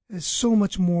is so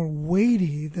much more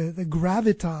weighty. The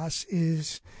gravitas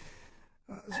is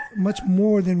much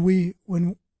more than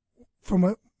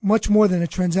much more than a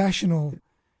transactional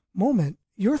moment.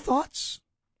 Your thoughts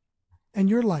and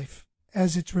your life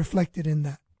as it's reflected in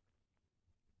that.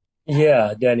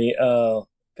 Yeah, Danny.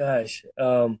 Gosh,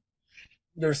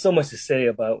 there's so much to say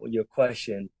about your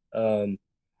question.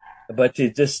 But to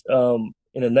just,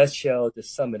 in a nutshell, to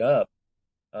sum it up,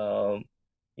 um,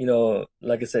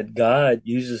 like I said, God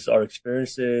uses our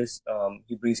experiences.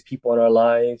 He brings people in our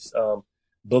lives,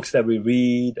 books that we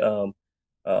read,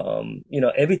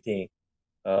 everything,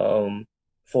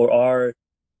 for our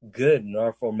good and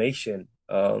our formation,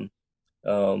 and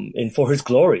for His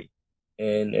glory,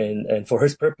 and for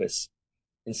His purpose.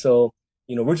 And so,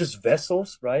 we're just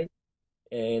vessels, right?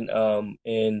 And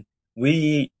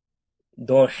we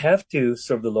don't have to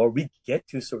serve the Lord. We get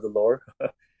to serve the Lord.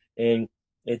 And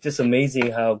it's just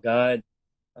amazing how God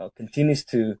continues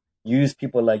to use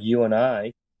people like you and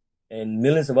I and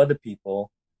millions of other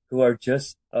people who are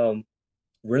just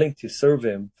willing to serve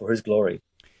Him for His glory.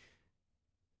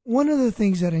 One of the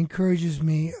things that encourages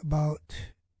me about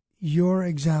your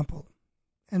example,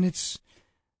 and it's,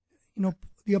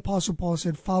 the Apostle Paul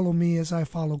said, follow me as I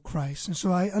follow Christ. And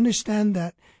so I understand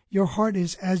that your heart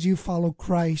is as you follow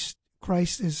Christ.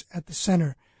 Christ is at the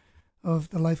center of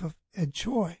the life of Ed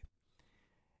Choi.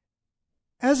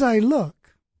 As I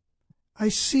look, I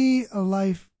see a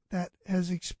life that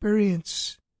has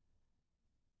experienced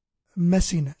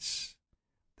messiness,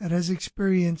 that has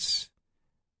experienced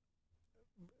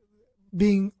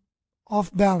being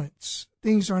off balance.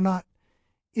 Things are not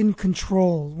in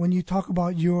control. When you talk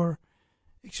about your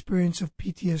experience of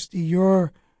PTSD,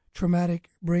 your traumatic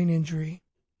brain injury,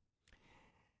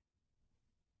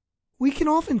 we can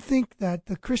often think that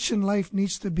the Christian life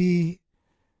needs to be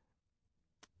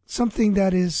something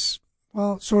that is,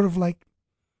 well, sort of like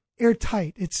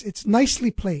airtight. It's nicely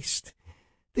placed.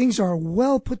 Things are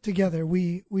well put together.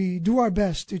 We do our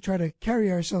best to try to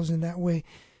carry ourselves in that way.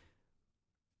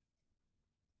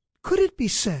 Could it be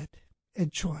said,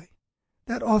 Ed Choi,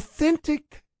 that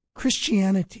authentic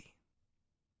Christianity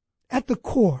at the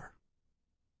core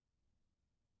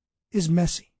is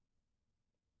messy?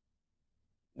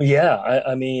 Yeah,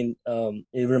 I mean,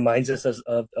 it reminds us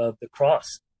of the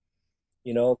cross.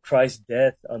 Christ's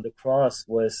death on the cross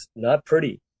was not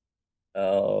pretty,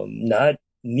 not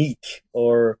neat,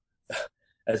 or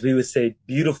as we would say,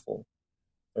 beautiful,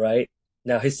 right?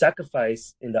 Now, His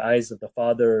sacrifice in the eyes of the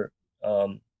Father,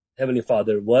 Heavenly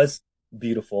Father, was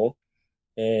beautiful,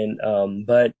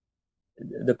 but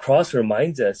the cross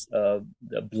reminds us of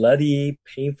the bloody,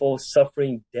 painful,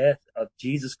 suffering death of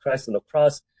Jesus Christ on the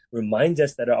cross. Reminds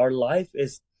us that our life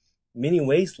is many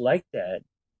ways like that.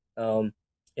 And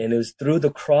it was through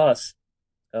the cross,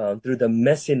 through the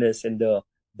messiness and the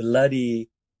bloody,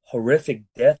 horrific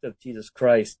death of Jesus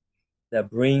Christ that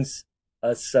brings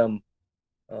us some,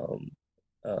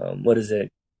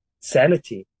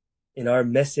 sanity in our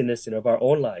messiness and of our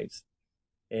own lives,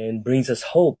 and brings us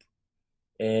hope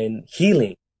and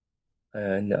healing,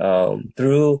 and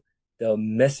through the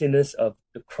messiness of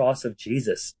the cross of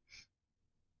Jesus.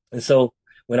 And so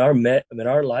when our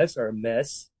lives are a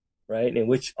mess, right, in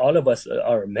which all of us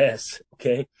are a mess,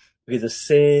 okay, because of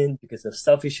sin, because of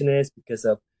selfishness, because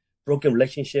of broken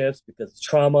relationships, because of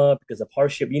trauma, because of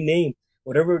hardship, you name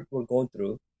whatever we're going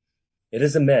through, it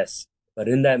is a mess. But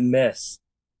in that mess,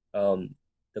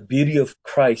 the beauty of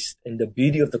Christ and the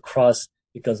beauty of the cross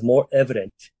becomes more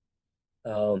evident.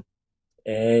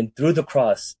 And through the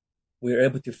cross, we are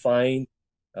able to find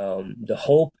the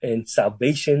hope and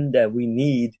salvation that we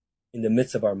need in the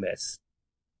midst of our mess.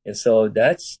 And so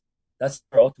that's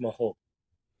our ultimate hope,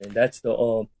 And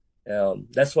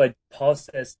that's why Paul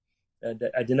says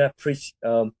that I did not preach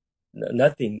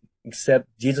nothing except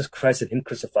Jesus Christ and Him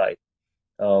crucified.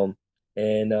 And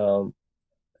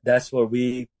that's what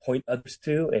we point others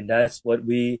to, and that's what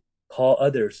we call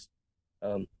others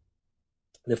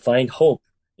to find hope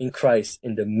in Christ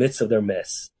in the midst of their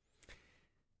mess.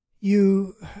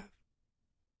 You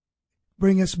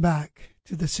bring us back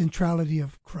to the centrality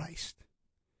of Christ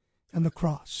and the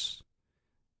cross,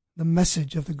 the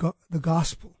message of the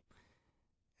gospel.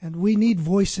 And we need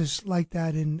voices like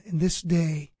that in this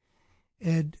day,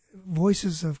 and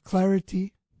voices of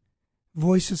clarity,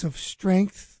 voices of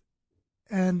strength,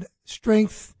 and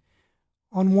strength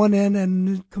on one end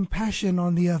and compassion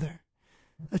on the other.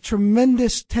 A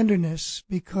tremendous tenderness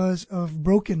because of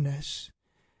brokenness,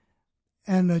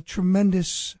 and a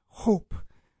tremendous hope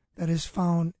that is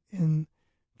found in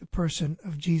the person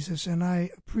of Jesus. And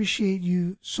I appreciate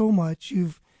you so much.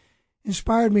 You've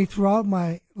inspired me throughout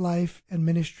my life and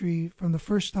ministry from the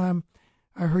first time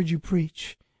I heard you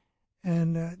preach.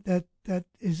 And that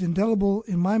is indelible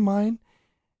in my mind,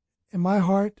 in my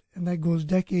heart, and that goes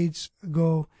decades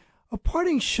ago. A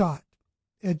parting shot,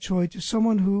 Ed Choi, to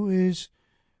someone who is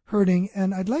hurting,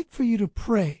 and I'd like for you to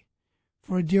pray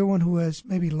for a dear one who has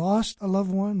maybe lost a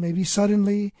loved one, maybe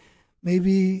suddenly,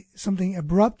 maybe something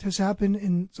abrupt has happened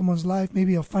in someone's life,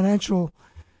 maybe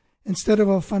instead of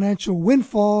a financial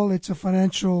windfall, it's a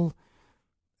financial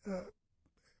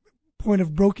point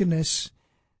of brokenness.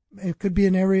 It could be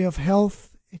an area of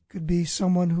health. It could be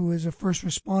someone who is a first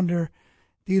responder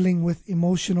dealing with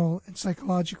emotional and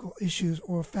psychological issues,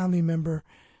 or a family member.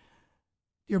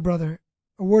 Dear brother,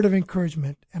 a word of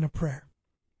encouragement and a prayer.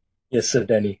 Yes, sir,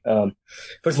 Danny.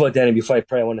 First of all, Danny, before I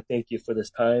pray, I want to thank you for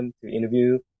this time to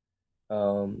interview,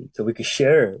 so we could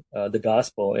share the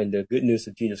gospel and the good news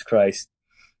of Jesus Christ.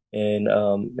 And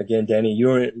again, Danny,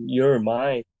 you're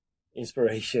my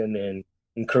inspiration and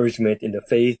encouragement in the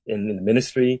faith and in the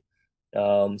ministry.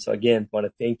 So again, I want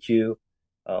to thank you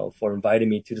for inviting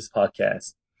me to this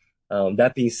podcast.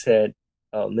 That being said,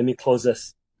 let me close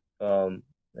us with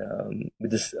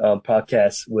this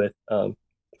podcast with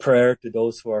prayer to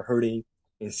those who are hurting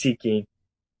and seeking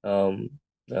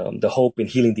the hope and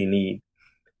healing they need.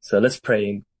 So let's pray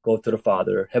and go to the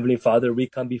Father. Heavenly Father, we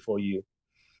come before you.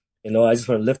 I just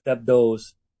want to lift up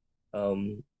those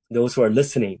who are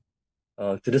listening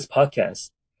to this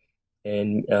podcast.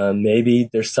 And maybe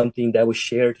there's something that was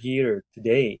shared here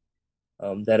today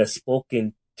that has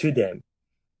spoken to them.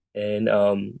 And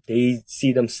they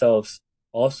see themselves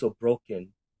also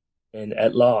broken and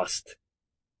at lost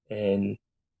and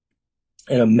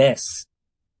a mess.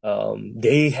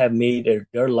 They have made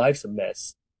their lives a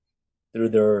mess through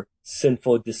their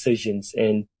sinful decisions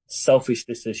and selfish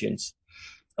decisions.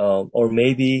 Or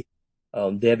maybe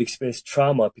they have experienced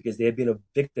trauma because they have been a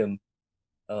victim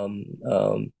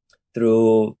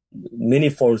through many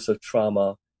forms of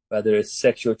trauma, whether it's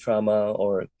sexual trauma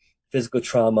or physical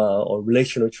trauma or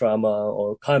relational trauma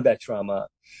or combat trauma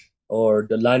or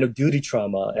the line of duty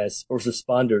trauma as first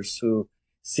responders who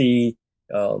see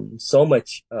so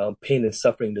much pain and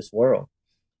suffering in this world.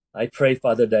 I pray,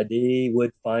 Father, that they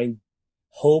would find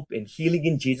hope and healing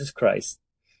in Jesus Christ,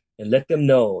 and let them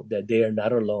know that they are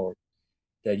not alone,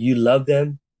 that you love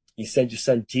them. You sent your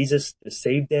son Jesus to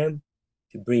save them,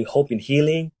 to bring hope and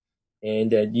healing,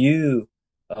 and that you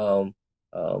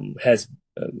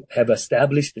have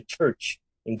established the church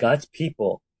and God's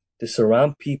people to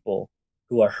surround people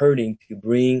who are hurting, to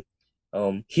bring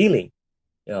healing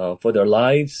for their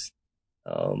lives.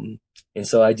 And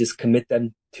so I just commit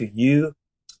them to you,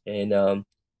 and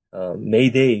may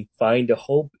they find the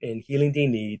hope and healing they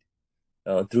need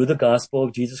through the gospel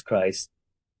of Jesus Christ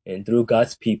and through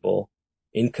God's people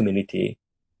in community.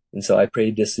 And so I pray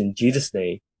this in Jesus'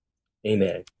 name.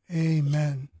 Amen.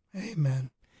 Amen. Amen.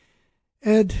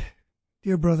 Ed,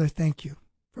 dear brother, thank you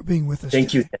for being with us Thank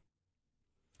today. you.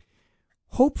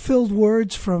 Hope-filled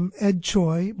words from Ed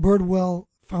Choi,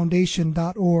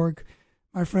 birdwellfoundation.org.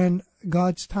 My friend,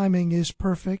 God's timing is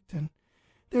perfect, and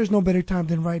there's no better time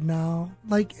than right now.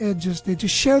 Like Ed just did, to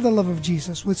share the love of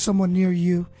Jesus with someone near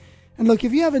you. And look,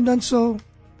 if you haven't done so,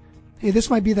 hey, this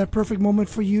might be that perfect moment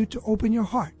for you to open your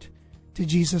heart to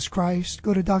Jesus Christ.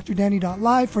 Go to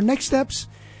drdanny.live for next steps.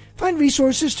 Find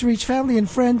resources to reach family and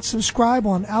friends. Subscribe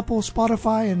on Apple,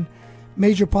 Spotify, and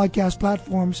major podcast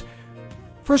platforms.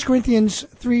 1 Corinthians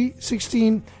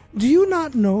 3:16, do you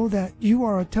not know that you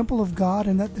are a temple of God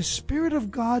and that the Spirit of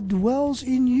God dwells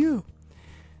in you?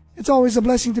 It's always a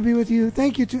blessing to be with you.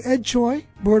 Thank you to Ed Choi,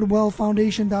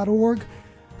 birdwellfoundation.org.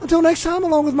 Until next time,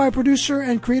 along with my producer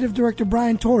and creative director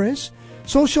Brian Torres,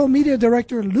 social media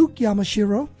director Luke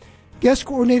Yamashiro, guest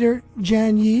coordinator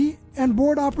Jan Yi, and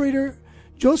board operator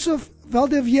Joseph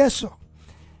Valdevieso.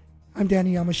 I'm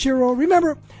Danny Yamashiro.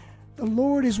 Remember, the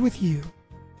Lord is with you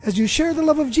as you share the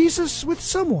love of Jesus with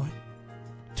someone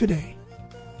today.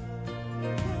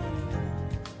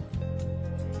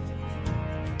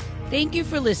 Thank you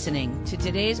for listening to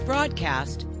today's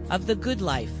broadcast of The Good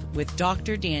Life with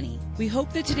Dr. Danny. We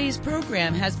hope that today's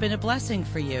program has been a blessing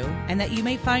for you and that you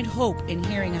may find hope in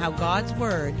hearing how God's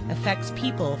Word affects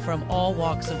people from all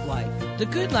walks of life. The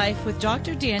Good Life with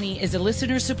Dr. Danny is a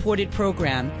listener-supported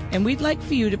program, and we'd like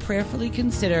for you to prayerfully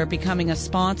consider becoming a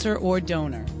sponsor or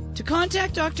donor. To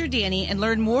contact Dr. Danny and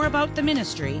learn more about the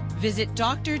ministry, visit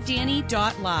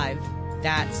drdanny.live.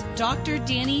 That's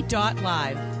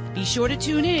drdanny.live. Be sure to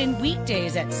tune in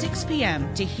weekdays at 6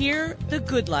 p.m. to hear The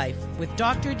Good Life with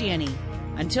Dr. Danny.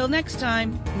 Until next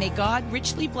time, may God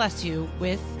richly bless you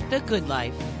with The Good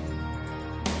Life.